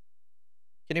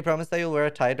 Can you promise that you'll wear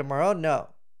a tie tomorrow? No.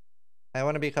 I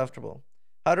want to be comfortable.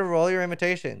 How to roll your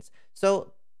invitations.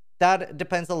 So that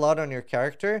depends a lot on your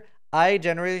character. I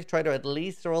generally try to at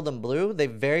least roll them blue. They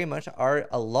very much are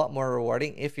a lot more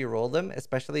rewarding if you roll them,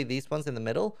 especially these ones in the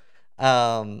middle.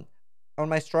 On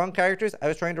my strong characters, I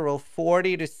was trying to roll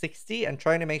 40 to 60 and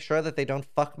trying to make sure that they don't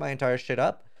fuck my entire shit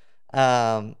up.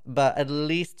 But at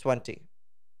least 20.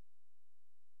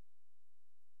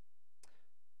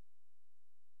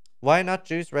 Why not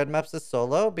choose red maps as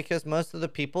solo? Because most of the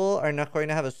people are not going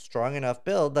to have a strong enough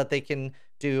build that they can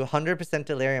do 100%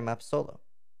 Delirium map solo.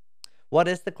 What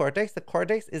is the Cortex? The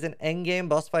Cortex is an endgame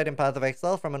boss fight in Path of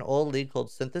Exile from an old league called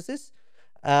Synthesis.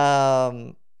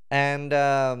 It's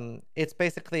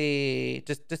basically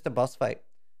just a boss fight.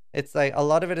 It's like a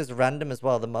lot of it is random as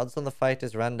well. The mods on the fight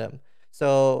is random.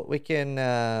 So we can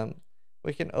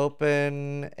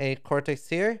open a Cortex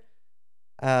here.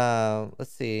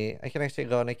 Let's see. I can actually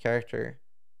go on a character.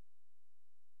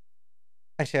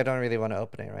 Actually, I don't really want to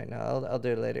open it right now. I'll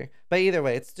do it later. But either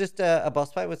way, it's just a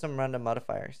boss fight with some random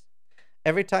modifiers.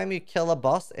 Every time you kill a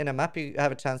boss in a map, you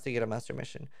have a chance to get a master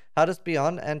mission. How does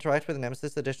Beyond interact with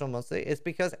Nemesis additional monthly? It's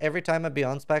because every time a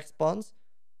Beyond spec spawns,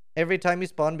 every time you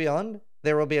spawn Beyond,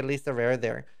 there will be at least a rare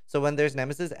there. So when there's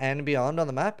Nemesis and Beyond on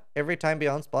the map, every time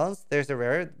Beyond spawns, there's a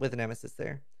rare with Nemesis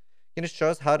there. Can you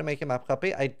show us how to make a map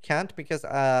copy? I can't because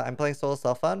I'm playing Solo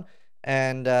Self-Found,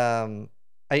 and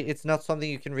it's not something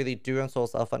you can really do on Solo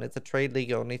Self-Found. It's a trade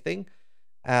league only thing.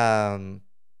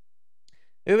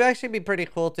 It would actually be pretty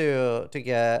cool to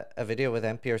get a video with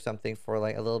MP or something for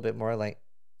like a little bit more like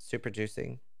super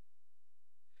juicing.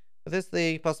 With this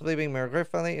league possibly being more grip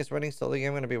friendly, is running solo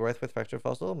game going to be worth with Fractured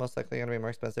Fossil? Most likely going to be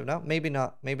more expensive now. Maybe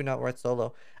not. Maybe not worth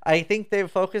solo. I think they've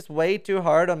focused way too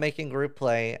hard on making group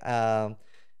play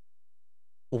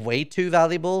way too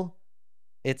valuable.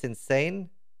 It's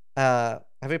insane. Have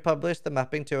we published the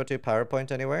Mapping 202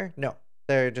 PowerPoint anywhere? No,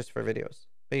 they're just for videos.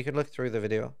 But you can look through the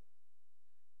video.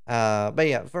 But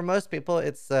yeah, for most people,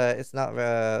 it's not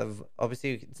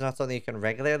obviously it's not something you can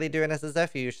regularly do in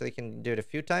SSF. You usually can do it a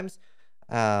few times,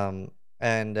 yeah,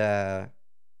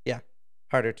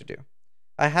 harder to do.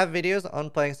 I have videos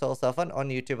on playing Soul Self-Found on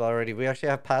YouTube already. We actually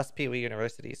have past PoE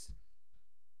Universities.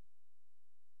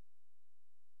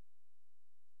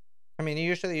 I mean,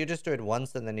 usually you just do it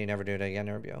once and then you never do it again,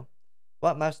 Urbio.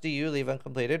 What maps do you leave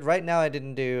uncompleted? Right now, I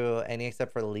didn't do any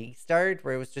except for League Start,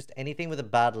 where it was just anything with a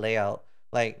bad layout.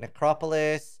 Like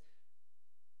Necropolis,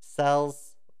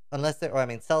 Cells,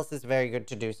 Cells is very good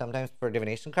to do sometimes for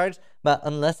divination cards, but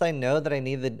unless I know that I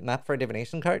need the map for a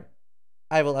divination card,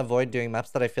 I will avoid doing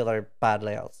maps that I feel are bad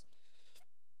layouts.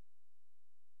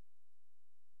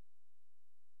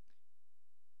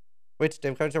 Which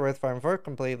div cards are worth farming for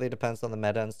completely depends on the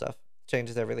meta and stuff.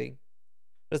 Changes every league.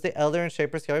 Does the Elder and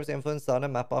Shaper scarabs influence Zana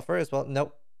map buffer as well?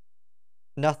 Nope.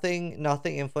 Nothing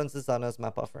influences Zana's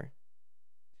map buffer.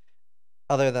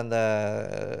 Other than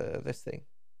this thing.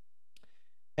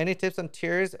 Any tips on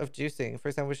tiers of juicing? For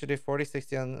example, we should do 40,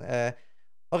 60 on...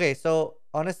 Okay, so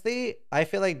honestly, I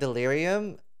feel like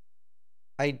Delirium...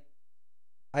 I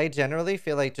generally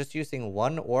feel like just using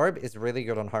one orb is really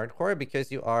good on hardcore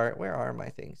because you are... Where are my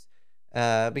things?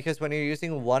 Because when you're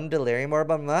using one Delirium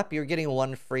orb on the map, you're getting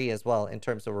one free as well in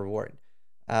terms of reward.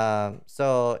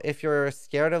 So if you're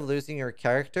scared of losing your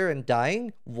character and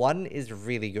dying, one is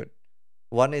really good.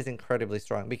 One is incredibly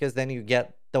strong because then you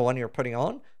get the one you're putting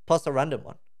on plus a random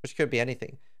one, which could be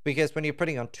anything. Because when you're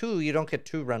putting on two, you don't get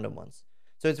two random ones.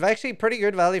 So it's actually pretty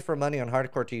good value for money on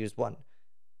hardcore to use one.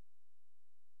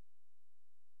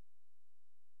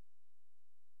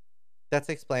 That's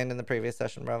explained in the previous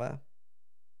session, Brava.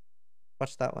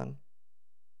 Watch that one.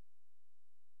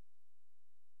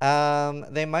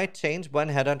 They might change when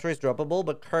Headhunter is droppable,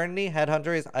 but currently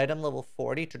Headhunter is item level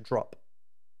 40 to drop.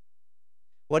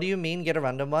 What do you mean get a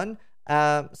random one?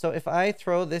 So if I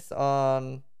throw this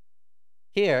on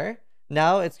here,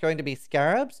 now it's going to be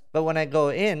scarabs, but when I go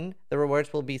in, the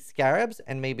rewards will be scarabs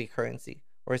and maybe currency,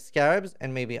 or scarabs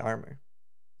and maybe armor.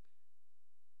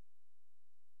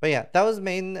 But yeah, that was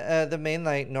the main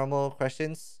like normal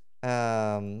questions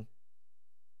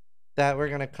that we're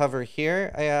gonna cover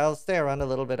here. I'll stay around a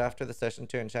little bit after the session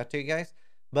too and chat to you guys.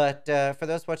 But for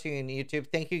those watching on YouTube,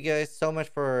 thank you guys so much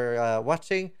for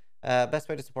watching. Best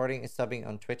way to supporting is subbing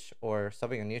on Twitch or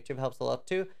subbing on YouTube helps a lot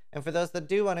too. And for those that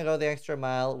do want to go the extra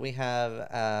mile, we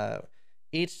have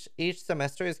each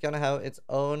semester is gonna have its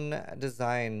own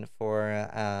design for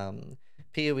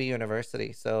PoE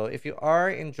University. So if you are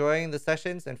enjoying the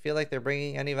sessions and feel like they're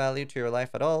bringing any value to your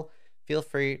life at all, feel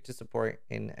free to support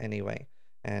in any way.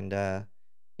 And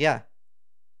yeah,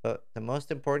 but the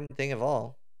most important thing of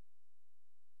all,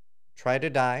 try to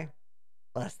die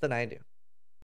less than I do.